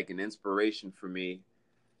he was an inspiration for me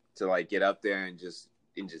to get up there and just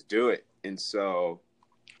do it. And so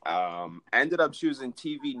I ended up choosing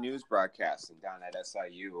TV news broadcasting down at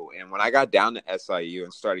SIU. And when I got down to SIU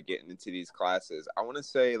and started getting into these classes, I want to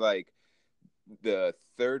say the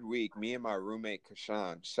 3rd week, me and my roommate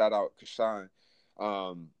Kashan, shout out Kashan,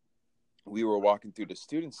 we were walking through the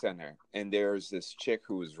student center, and there's this chick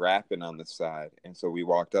who was rapping on the side. And so we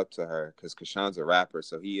walked up to her because Kashan's a rapper.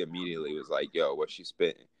 So he immediately was like, yo, what's she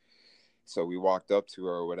spitting? So we walked up to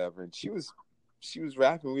her or whatever, and she was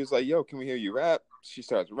rapping. We was like, yo, can we hear you rap? She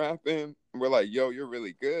starts rapping. We're like, yo, you're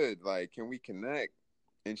really good. Can we connect?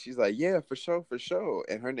 And she's like, yeah, for sure, for sure.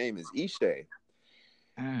 And her name is Ishay.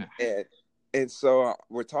 And so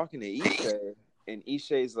we're talking to Ishay, and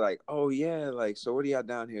Ishay's like, oh, yeah, so what are y'all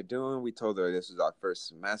down here doing? We told her this was our first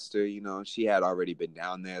semester. She had already been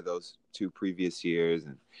down there those 2 previous years.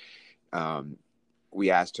 And we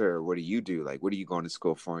asked her, what do you do? What are you going to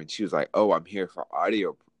school for? And she was like, oh, I'm here for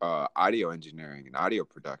audio engineering and audio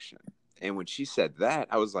production. And when she said that,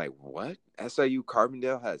 I was like, what? SIU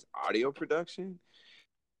Carbondale has audio production?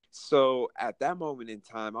 So at that moment in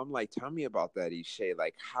time, I'm like, tell me about that, Ishay.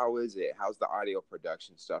 How is it? How's the audio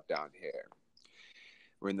production stuff down here?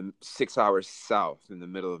 We're in the 6 hours south in the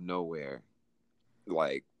middle of nowhere.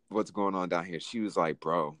 What's going on down here? She was like,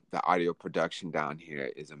 bro, the audio production down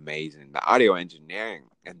here is amazing. The audio engineering.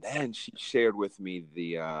 And then she shared with me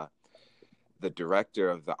the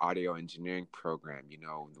director of the audio engineering program,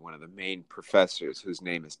 one of the main professors, whose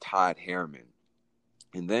name is Todd Harriman.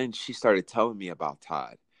 And then she started telling me about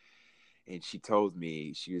Todd. And she told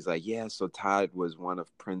me, she was like, yeah, so Todd was one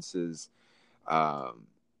of Prince's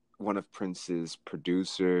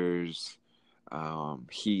producers.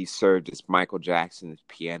 He served as Michael Jackson's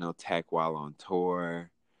piano tech while on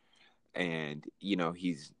tour, and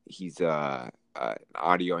he's an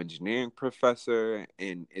audio engineering professor.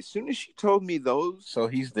 And as soon as she told me those, so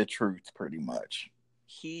he's the truth, pretty much.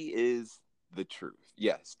 He is the truth.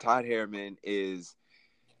 Yes, Todd Harriman is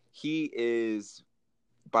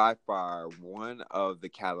by far one of the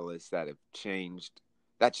catalysts that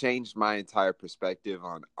changed my entire perspective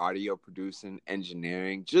on audio producing,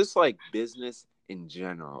 engineering, just business in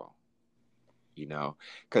general,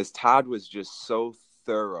 because Todd was just so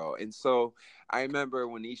thorough. And so I remember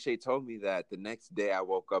when Ishay told me that, the next day I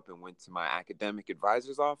woke up and went to my academic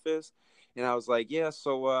advisor's office, and I was like, yeah,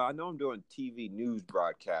 so I know I'm doing TV news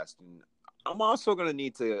broadcasting. I'm also going to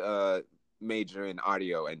need to major in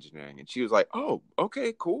audio engineering. And she was like, oh,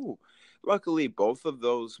 okay, cool. Luckily, both of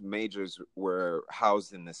those majors were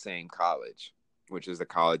housed in the same college, which is the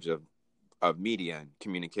College of Media and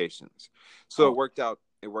Communications. So it worked out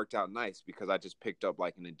nice, because I just picked up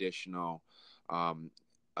an additional some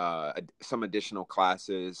additional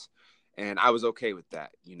classes, and I was okay with that,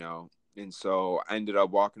 And so I ended up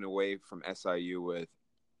walking away from SIU with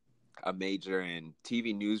a major in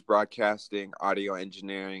TV news broadcasting, audio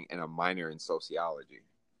engineering, and a minor in sociology.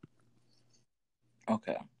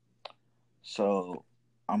 Okay. So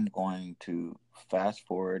I'm going to fast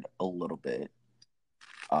forward a little bit.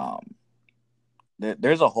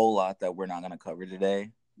 There's a whole lot that we're not going to cover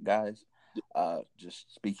today, guys.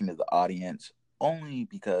 Just speaking to the audience, only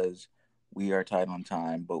because we are tight on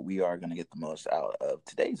time, but we are going to get the most out of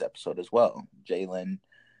today's episode as well. Jalen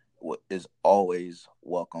is always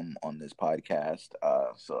welcome on this podcast,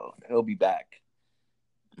 so he'll be back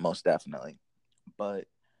most definitely. But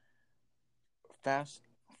fast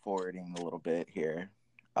forwarding a little bit here,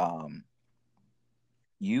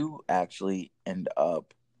 you actually end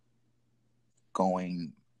up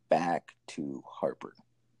going back to Harper.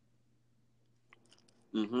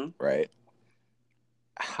 Mm-hmm. Right?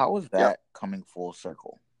 How is that coming full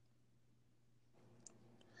circle?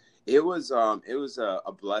 It was a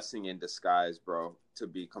blessing in disguise, bro, to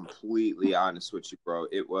be completely honest with you, bro.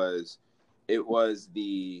 It was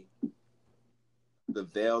the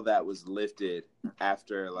veil that was lifted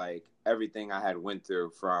after like everything I had went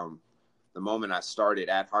through, from the moment I started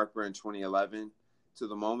at Harper in 2011 to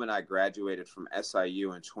the moment I graduated from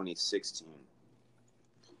SIU in 2016.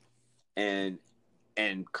 And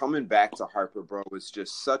coming back to Harper, bro, was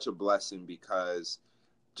just such a blessing, because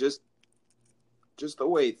just the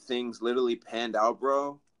way things literally panned out,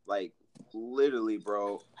 bro. Like literally,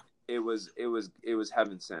 bro, it was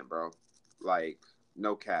heaven sent, bro. Like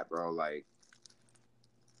no cap, bro. Like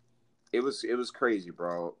it was crazy,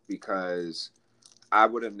 bro, because I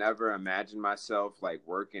would have never imagined myself like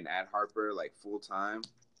working at Harper like full time.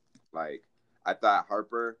 Like I thought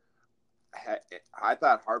Harper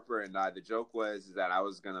and I, the joke was that I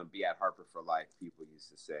was going to be at Harper for life, people used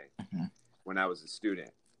to say. Mm-hmm. When I was a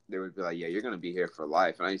student. They would be like, yeah, you're going to be here for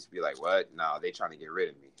life. And I used to be like, what? No, they trying to get rid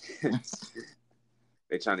of me.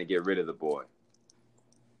 They trying to get rid of the boy.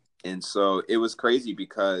 And so it was crazy,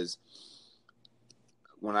 because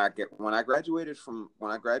when I graduated from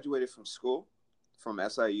school, from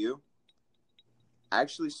SIU, I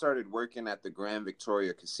actually started working at the Grand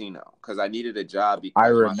Victoria Casino because I needed a job. Because I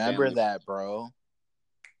remember that, bro.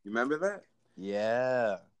 You remember that?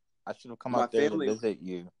 Yeah. I should have come out there to visit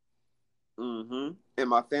you. Mm-hmm. And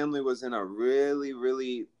my family was in a really,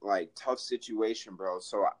 really like tough situation, bro.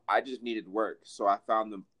 So I just needed work. So I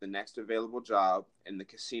found the next available job, and the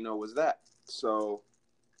casino was that. So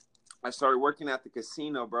I started working at the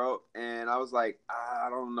casino, bro. And I was like, I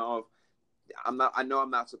don't know if I know I'm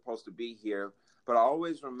not supposed to be here, but I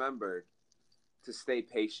always remembered to stay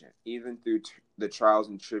patient, even through the trials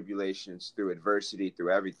and tribulations, through adversity,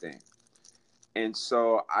 through everything. And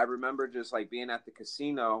so I remember just like being at the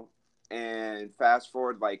casino, and fast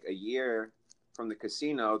forward like a year from the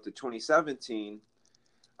casino to 2017,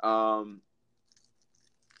 a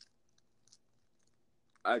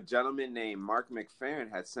gentleman named Mark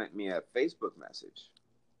McFerrin had sent me a Facebook message.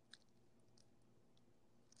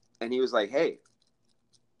 And he was like, hey,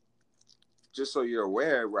 just so you're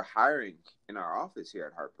aware, we're hiring in our office here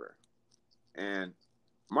at Harper. And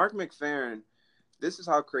Mark McFerrin, this is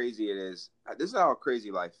how crazy it is. This is how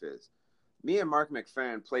crazy life is. Me and Mark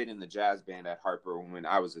McFerrin played in the jazz band at Harper when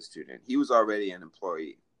I was a student. He was already an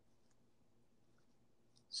employee.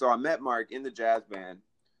 So I met Mark in the jazz band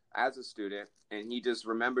as a student, and he just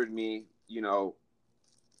remembered me, you know,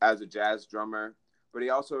 as a jazz drummer, but he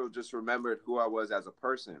also just remembered who I was as a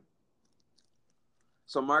person.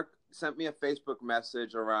 So Mark sent me a Facebook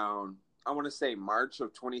message around, I want to say March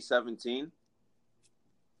of 2017.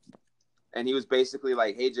 And he was basically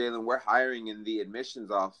like, hey, Jalen, we're hiring in the admissions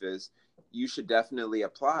office. You should definitely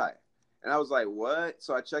apply. And I was like, what?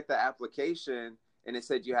 So I checked the application, and it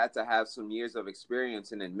said you had to have some years of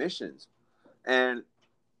experience in admissions. And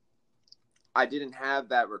I didn't have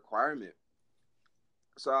that requirement.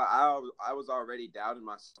 So I was already doubting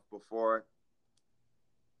myself before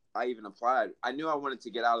I even applied. I knew I wanted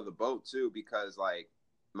to get out of the boat too, because like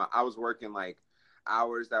I was working like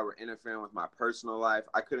hours that were interfering with my personal life.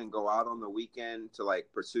 I couldn't go out on the weekend to like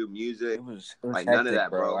pursue music. It was like hectic, none of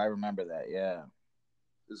that, bro. I remember that. Yeah.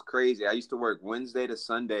 It was crazy. I used to work Wednesday to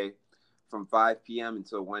Sunday from 5 p.m.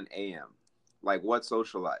 until 1 a.m. Like, what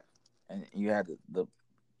social life? And you had the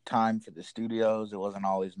time for the studios. It wasn't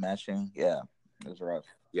always meshing. Yeah, it was rough.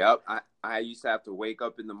 Yep. I used to have to wake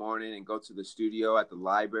up in the morning and go to the studio at the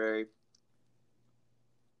library.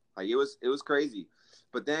 Like, it was crazy.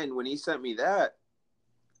 But then when he sent me that,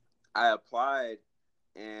 I applied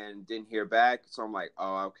and didn't hear back. So I'm like,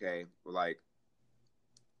 oh, okay. Like,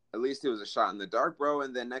 at least it was a shot in the dark, bro.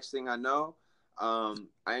 And then next thing I know, I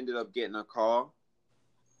ended up getting a call.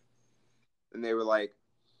 And they were like,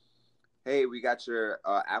 hey, we got your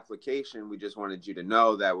application. We just wanted you to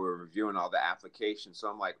know that we're reviewing all the applications. So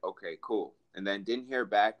I'm like, okay, cool. And then didn't hear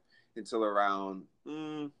back until around,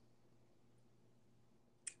 I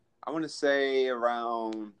want to say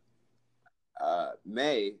around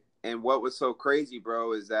May. And what was so crazy,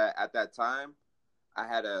 bro, is that at that time, I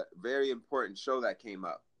had a very important show that came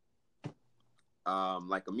up,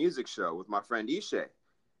 like a music show with my friend Ishay.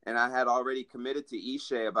 And I had already committed to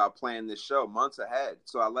Ishay about playing this show months ahead.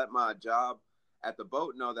 So I let my job at the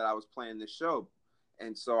boat know that I was playing this show.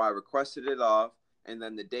 And so I requested it off. And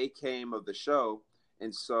then the day came of the show.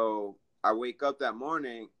 And so I wake up that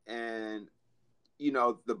morning and,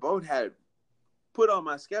 the boat had put on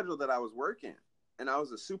my schedule that I was working. And I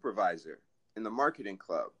was a supervisor in the marketing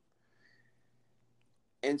club.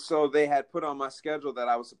 And so they had put on my schedule that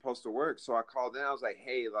I was supposed to work. So I called in. I was like,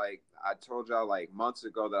 hey, like, I told y'all like months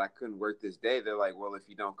ago that I couldn't work this day. They're like, well, if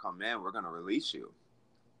you don't come in, we're going to release you.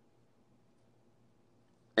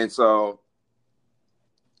 And so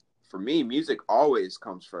for me, music always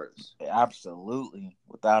comes first. Absolutely.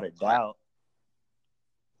 Without a doubt.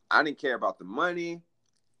 I didn't care about the money.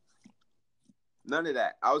 None of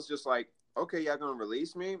that. I was just like, okay, y'all going to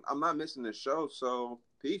release me? I'm not missing the show. So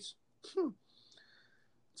peace.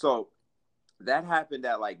 So that happened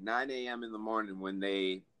at like 9 a.m. in the morning when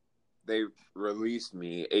they released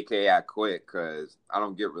me, aka I quit because I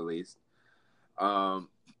don't get released. And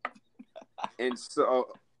so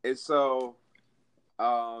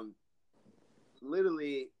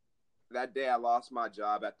literally that day I lost my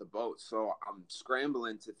job at the boat. So I'm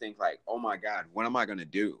scrambling to think like, oh my God, what am I gonna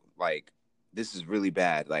do? Like, this is really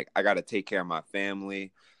bad. Like, I gotta take care of my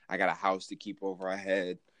family. I got a house to keep over our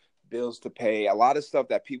head, bills to pay, a lot of stuff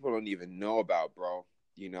that people don't even know about, bro.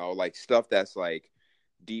 Like stuff that's like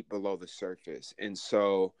deep below the surface. And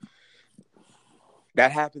so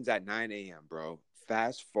that happens at 9 a.m., bro.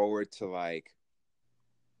 Fast forward to like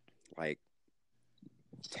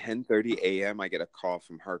 10:30 a.m. I get a call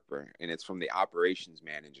from Harper, and it's from the operations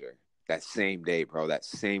manager that same day, bro, that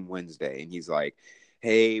same Wednesday. And he's like,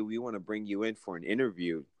 hey, we want to bring you in for an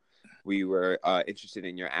interview. We were interested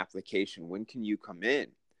in your application. When can you come in?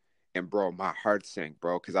 And bro, my heart sank,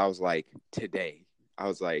 bro, because I was like, today. I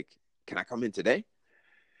was like, can I come in today?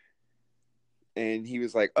 And he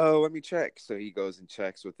was like, oh, let me check. So he goes and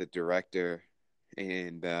checks with the director.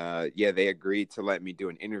 And they agreed to let me do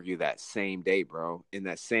an interview that same day, bro. In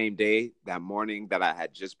that same day, that morning that I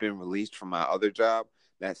had just been released from my other job,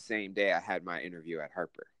 that same day I had my interview at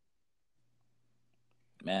Harper.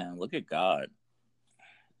 Man, look at God.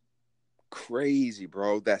 Crazy,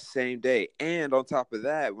 bro. That same day. And on top of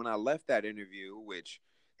that, when I left that interview, which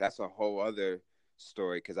that's a whole other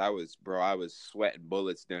story, because I was sweating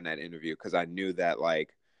bullets during that interview because I knew that like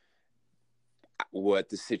what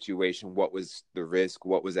the situation, what was the risk,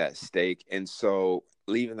 what was at stake. And so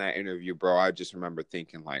leaving that interview, bro, I just remember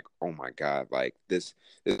thinking like, oh my God, like this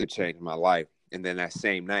could change my life. And then that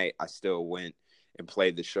same night I still went and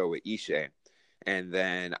played the show with Ishay. And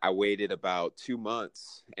then I waited about 2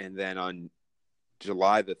 months. And then on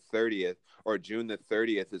July the 30th or June the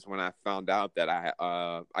 30th is when I found out that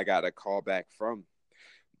I got a call back from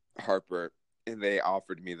Harper and they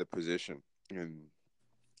offered me the position. And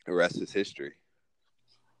the rest is history.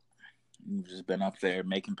 You've just been up there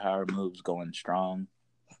making power moves, going strong.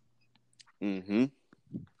 Mm-hmm.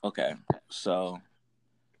 Okay, so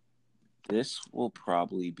this will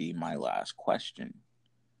probably be my last question.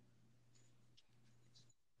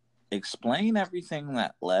 Explain everything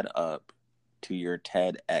that led up to your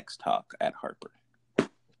TEDx talk at Harper.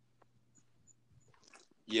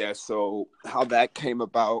 Yeah, so how that came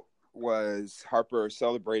about was Harper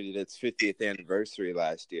celebrated its 50th anniversary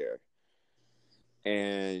last year.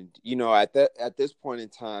 And, at this point in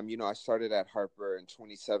time, I started at Harper in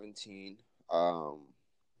 2017 of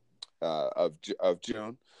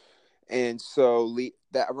June. And so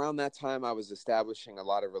that around that time, I was establishing a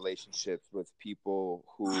lot of relationships with people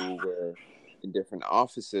who were in different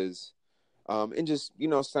offices, and just,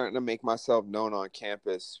 starting to make myself known on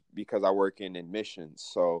campus because I work in admissions.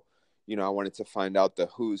 So, I wanted to find out the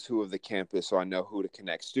who's who of the campus so I know who to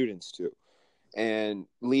connect students to. And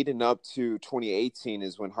leading up to 2018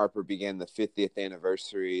 is when Harper began the 50th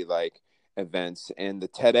anniversary events, and the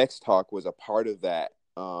TEDx talk was a part of that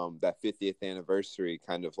 50th anniversary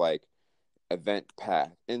kind of event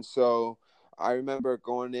path. And so I remember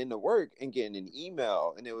going into work and getting an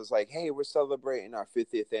email, and it was like, hey, we're celebrating our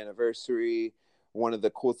 50th anniversary. One of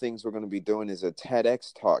the cool things we're going to be doing is a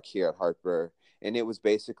TEDx talk here at Harper. And it was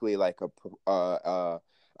basically like a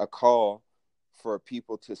call for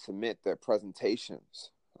people to submit their presentations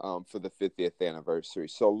for the 50th anniversary.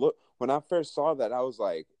 So when I first saw that, I was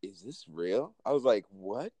like, is this real? I was like,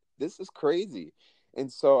 what? This is crazy.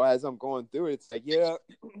 And so as I'm going through it, it's like, yeah,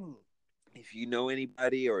 if you know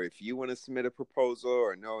anybody or if you want to submit a proposal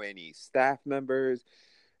or know any staff members,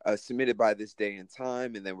 submit it by this day and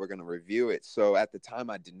time, and then we're going to review it. So at the time,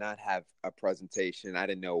 I did not have a presentation. I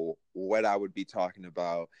didn't know what I would be talking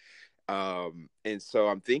about. And so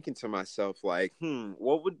I'm thinking to myself, like,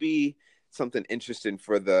 what would be something interesting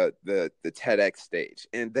for the TEDx stage?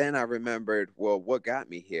 And then I remembered, well, what got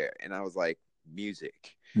me here? And I was like,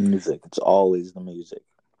 music. Music. It's always the music.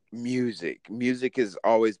 Music has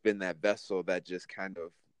always been that vessel that just kind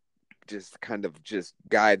of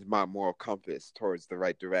guides my moral compass towards the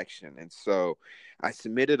right direction. And so I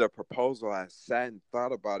submitted a proposal. I sat and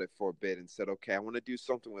thought about it for a bit and said, okay, I want to do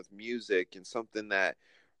something with music and something that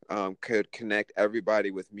could connect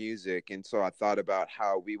everybody with music. And so I thought about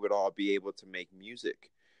how we would all be able to make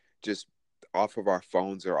music just off of our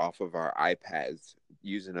phones or off of our iPads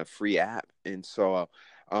using a free app. And so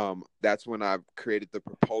that's when I created the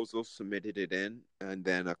proposal, submitted it in, and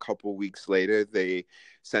then a couple weeks later, they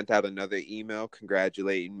sent out another email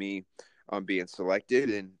congratulating me on being selected.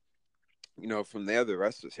 And, from there, the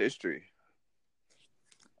rest is history.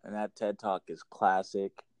 And that TED Talk is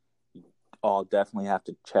classic. You all definitely have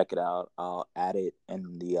to check it out. I'll add it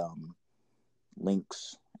in the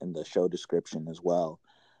links in the show description as well.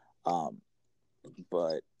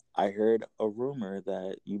 But I heard a rumor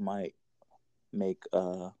that you might make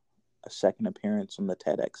a second appearance on the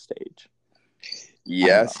TEDx stage.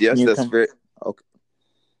 Yes, that's great. Okay.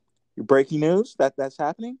 Your breaking news that's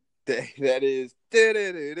happening? That is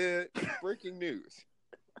breaking news.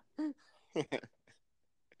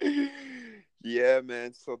 Yeah,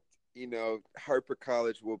 man. So, Harper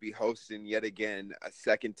College will be hosting yet again a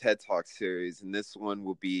second TED Talk series, and this one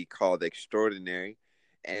will be called Extraordinary.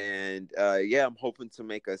 And I'm hoping to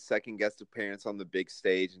make a second guest appearance on the big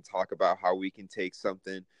stage and talk about how we can take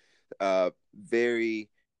something the very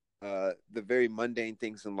mundane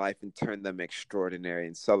things in life and turn them extraordinary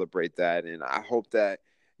and celebrate that. And I hope that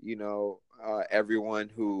everyone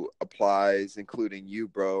who applies, including you,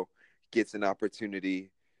 bro, gets an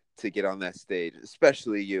opportunity to get on that stage,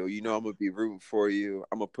 especially you. I'm gonna be rooting for you.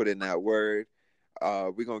 I'm gonna put in that word.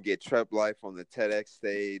 We're gonna get Trep Life on the TEDx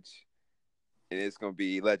stage, and it's gonna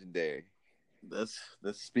be legendary. Let's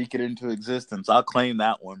speak it into existence. I'll claim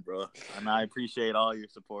that one, bro. And I appreciate all your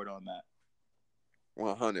support on that.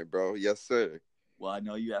 100, bro. Yes, sir. Well, I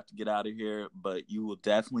know you have to get out of here, but you will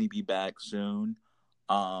definitely be back soon.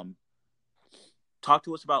 Talk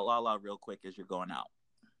to us about Lala real quick as you're going out.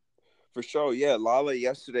 For sure. Yeah, Lala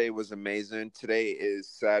yesterday was amazing. Today is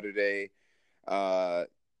Saturday, the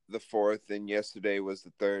 4th, and yesterday was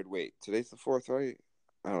the 3rd. Wait, today's the 4th, right?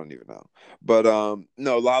 I don't even know. But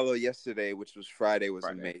no, Lala yesterday, which was Friday, was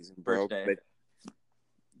amazing, bro. But,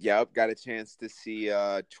 got a chance to see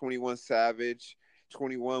 21 Savage.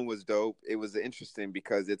 21 was dope. It was interesting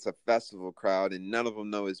because it's a festival crowd and none of them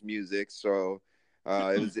know his music. So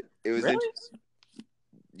it was really? interesting.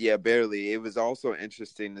 Yeah, barely. It was also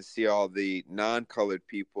interesting to see all the non-colored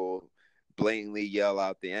people blatantly yell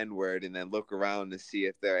out the N-word and then look around to see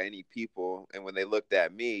if there are any people. And when they looked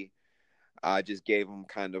at me, I just gave them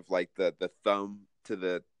kind of like the thumb to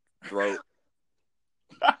the throat.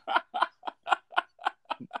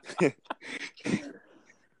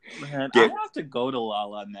 Man, I have to go to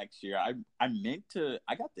Lala next year. I meant to.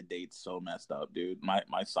 I got the dates so messed up, dude.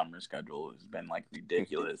 My summer schedule has been like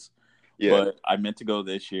ridiculous. Yeah. But I meant to go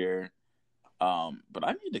this year. But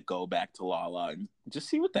I need to go back to Lala and just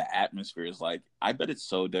see what the atmosphere is like. I bet it's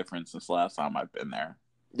so different since the last time I've been there.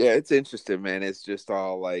 Yeah, it's interesting, man. It's just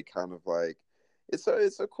all like kind of like it's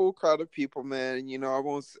a cool crowd of people, man. And I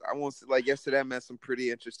won't like yesterday I met some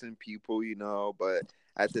pretty interesting people, but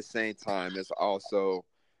at the same time it's also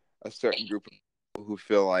a certain group of people who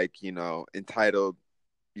feel like, entitled,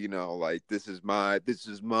 like this is my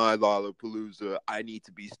Lollapalooza. I need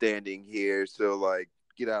to be standing here. So like,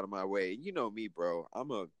 get out of my way. You know me, bro. I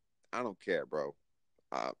don't care, bro.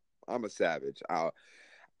 I'm a savage.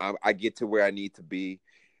 I get to where I need to be,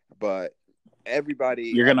 but everybody.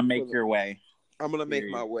 You're going to make your way. I'm going to make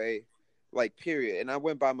my way. Like, period. And I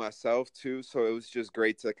went by myself too. So it was just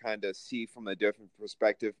great to kind of see from a different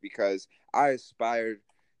perspective because I aspired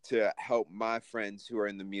to help my friends who are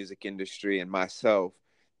in the music industry and myself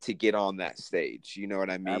to get on that stage. You know what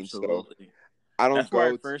I mean? Absolutely. So I don't That's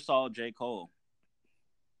where I first saw J. Cole.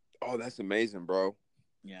 Oh, that's amazing, bro.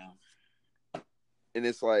 Yeah. And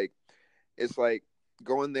it's like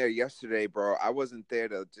going there yesterday, bro. I wasn't there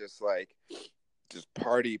to just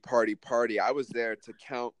party. I was there to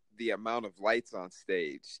count the amount of lights on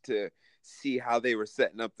stage, to see how they were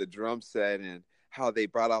setting up the drum set and how they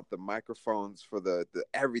brought out the microphones for the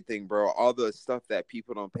everything, bro. All the stuff that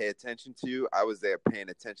people don't pay attention to, I was there paying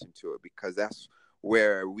attention to it because that's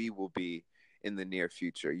where we will be in the near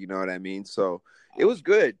future. You know what I mean? So it was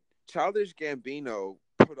good. Childish Gambino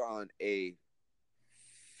put on a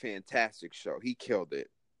fantastic show. He killed it.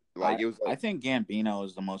 I think Gambino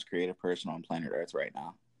is the most creative person on planet Earth right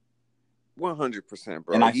now. 100%,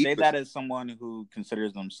 bro. And I say that as someone who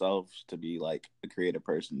considers themselves to be like a creative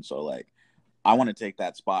person. So like, I want to take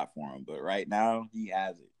that spot for him, but right now he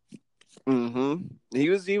has it.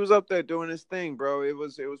 He was up there doing his thing, bro. It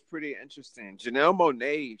was pretty interesting. Janelle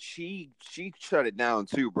Monáe, she shut it down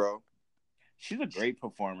too, bro. She's a great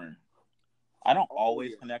performer. I don't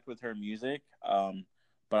always connect with her music,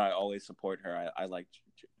 but I always support her. I like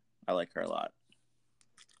her a lot.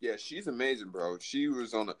 Yeah, she's amazing, bro. She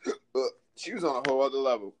was on a whole other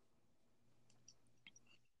level.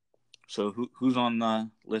 So who's on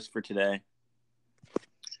the list for today?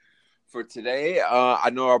 For today, I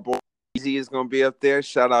know our boy Easy is gonna be up there.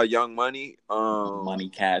 Shout out Young Money.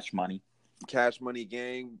 Cash Money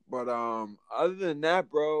gang. But other than that,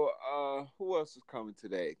 bro, who else is coming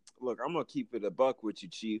today? Look, I'm gonna keep it a buck with you,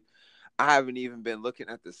 Chief. I haven't even been looking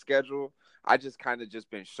at the schedule. I just kind of just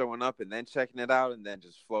been showing up and then checking it out and then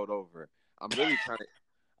just float over. I'm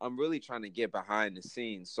really trying to get behind the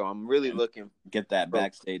scenes, so I'm really looking get that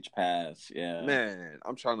backstage pass. Yeah, man,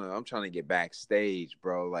 I'm trying to get backstage,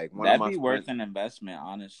 bro. Like that'd be worth an investment,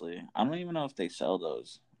 honestly. I don't even know if they sell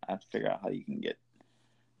those. I have to figure out how you can get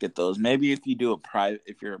those. Maybe if you do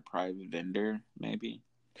if you're a private vendor, maybe.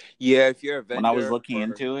 Yeah, if you're a vendor. When I was looking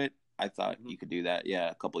into it, I thought you could do that. Yeah,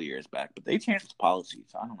 a couple of years back, but they changed the policy,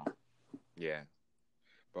 so I don't know. Yeah,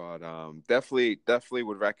 but definitely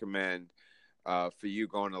would recommend for you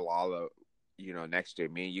going to Lolla, next year.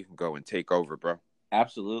 Me and you can go and take over, bro.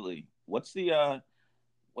 Absolutely. What's the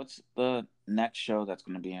next show that's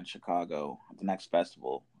going to be in Chicago? The next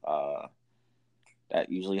festival that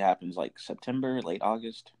usually happens like September, late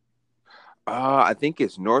August. I think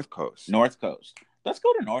it's North Coast. Let's go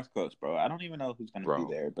to North Coast, bro. I don't even know who's going to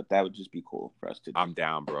be there, but that would just be cool for us to do. I'm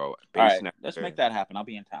down, bro. All right, let's make that happen. I'll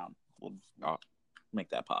be in town. We'll make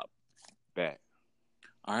that pop. Bet.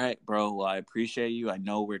 All right, bro. Well, I appreciate you. I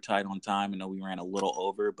know we're tight on time. I know we ran a little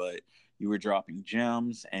over, but you were dropping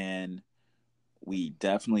gems, and we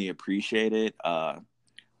definitely appreciate it. I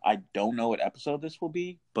don't know what episode this will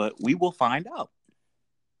be, but we will find out.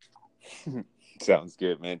 Sounds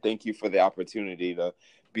good, man. Thank you for the opportunity to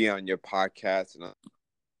be on your podcast, and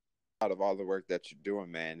out of all the work that you're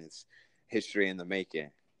doing, man. It's history in the making.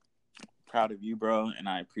 Proud of you, bro, and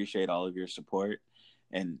I appreciate all of your support.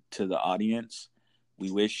 And to the audience, we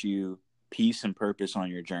wish you peace and purpose on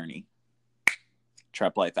your journey.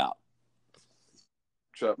 Trap Life out.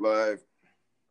 Trap Life.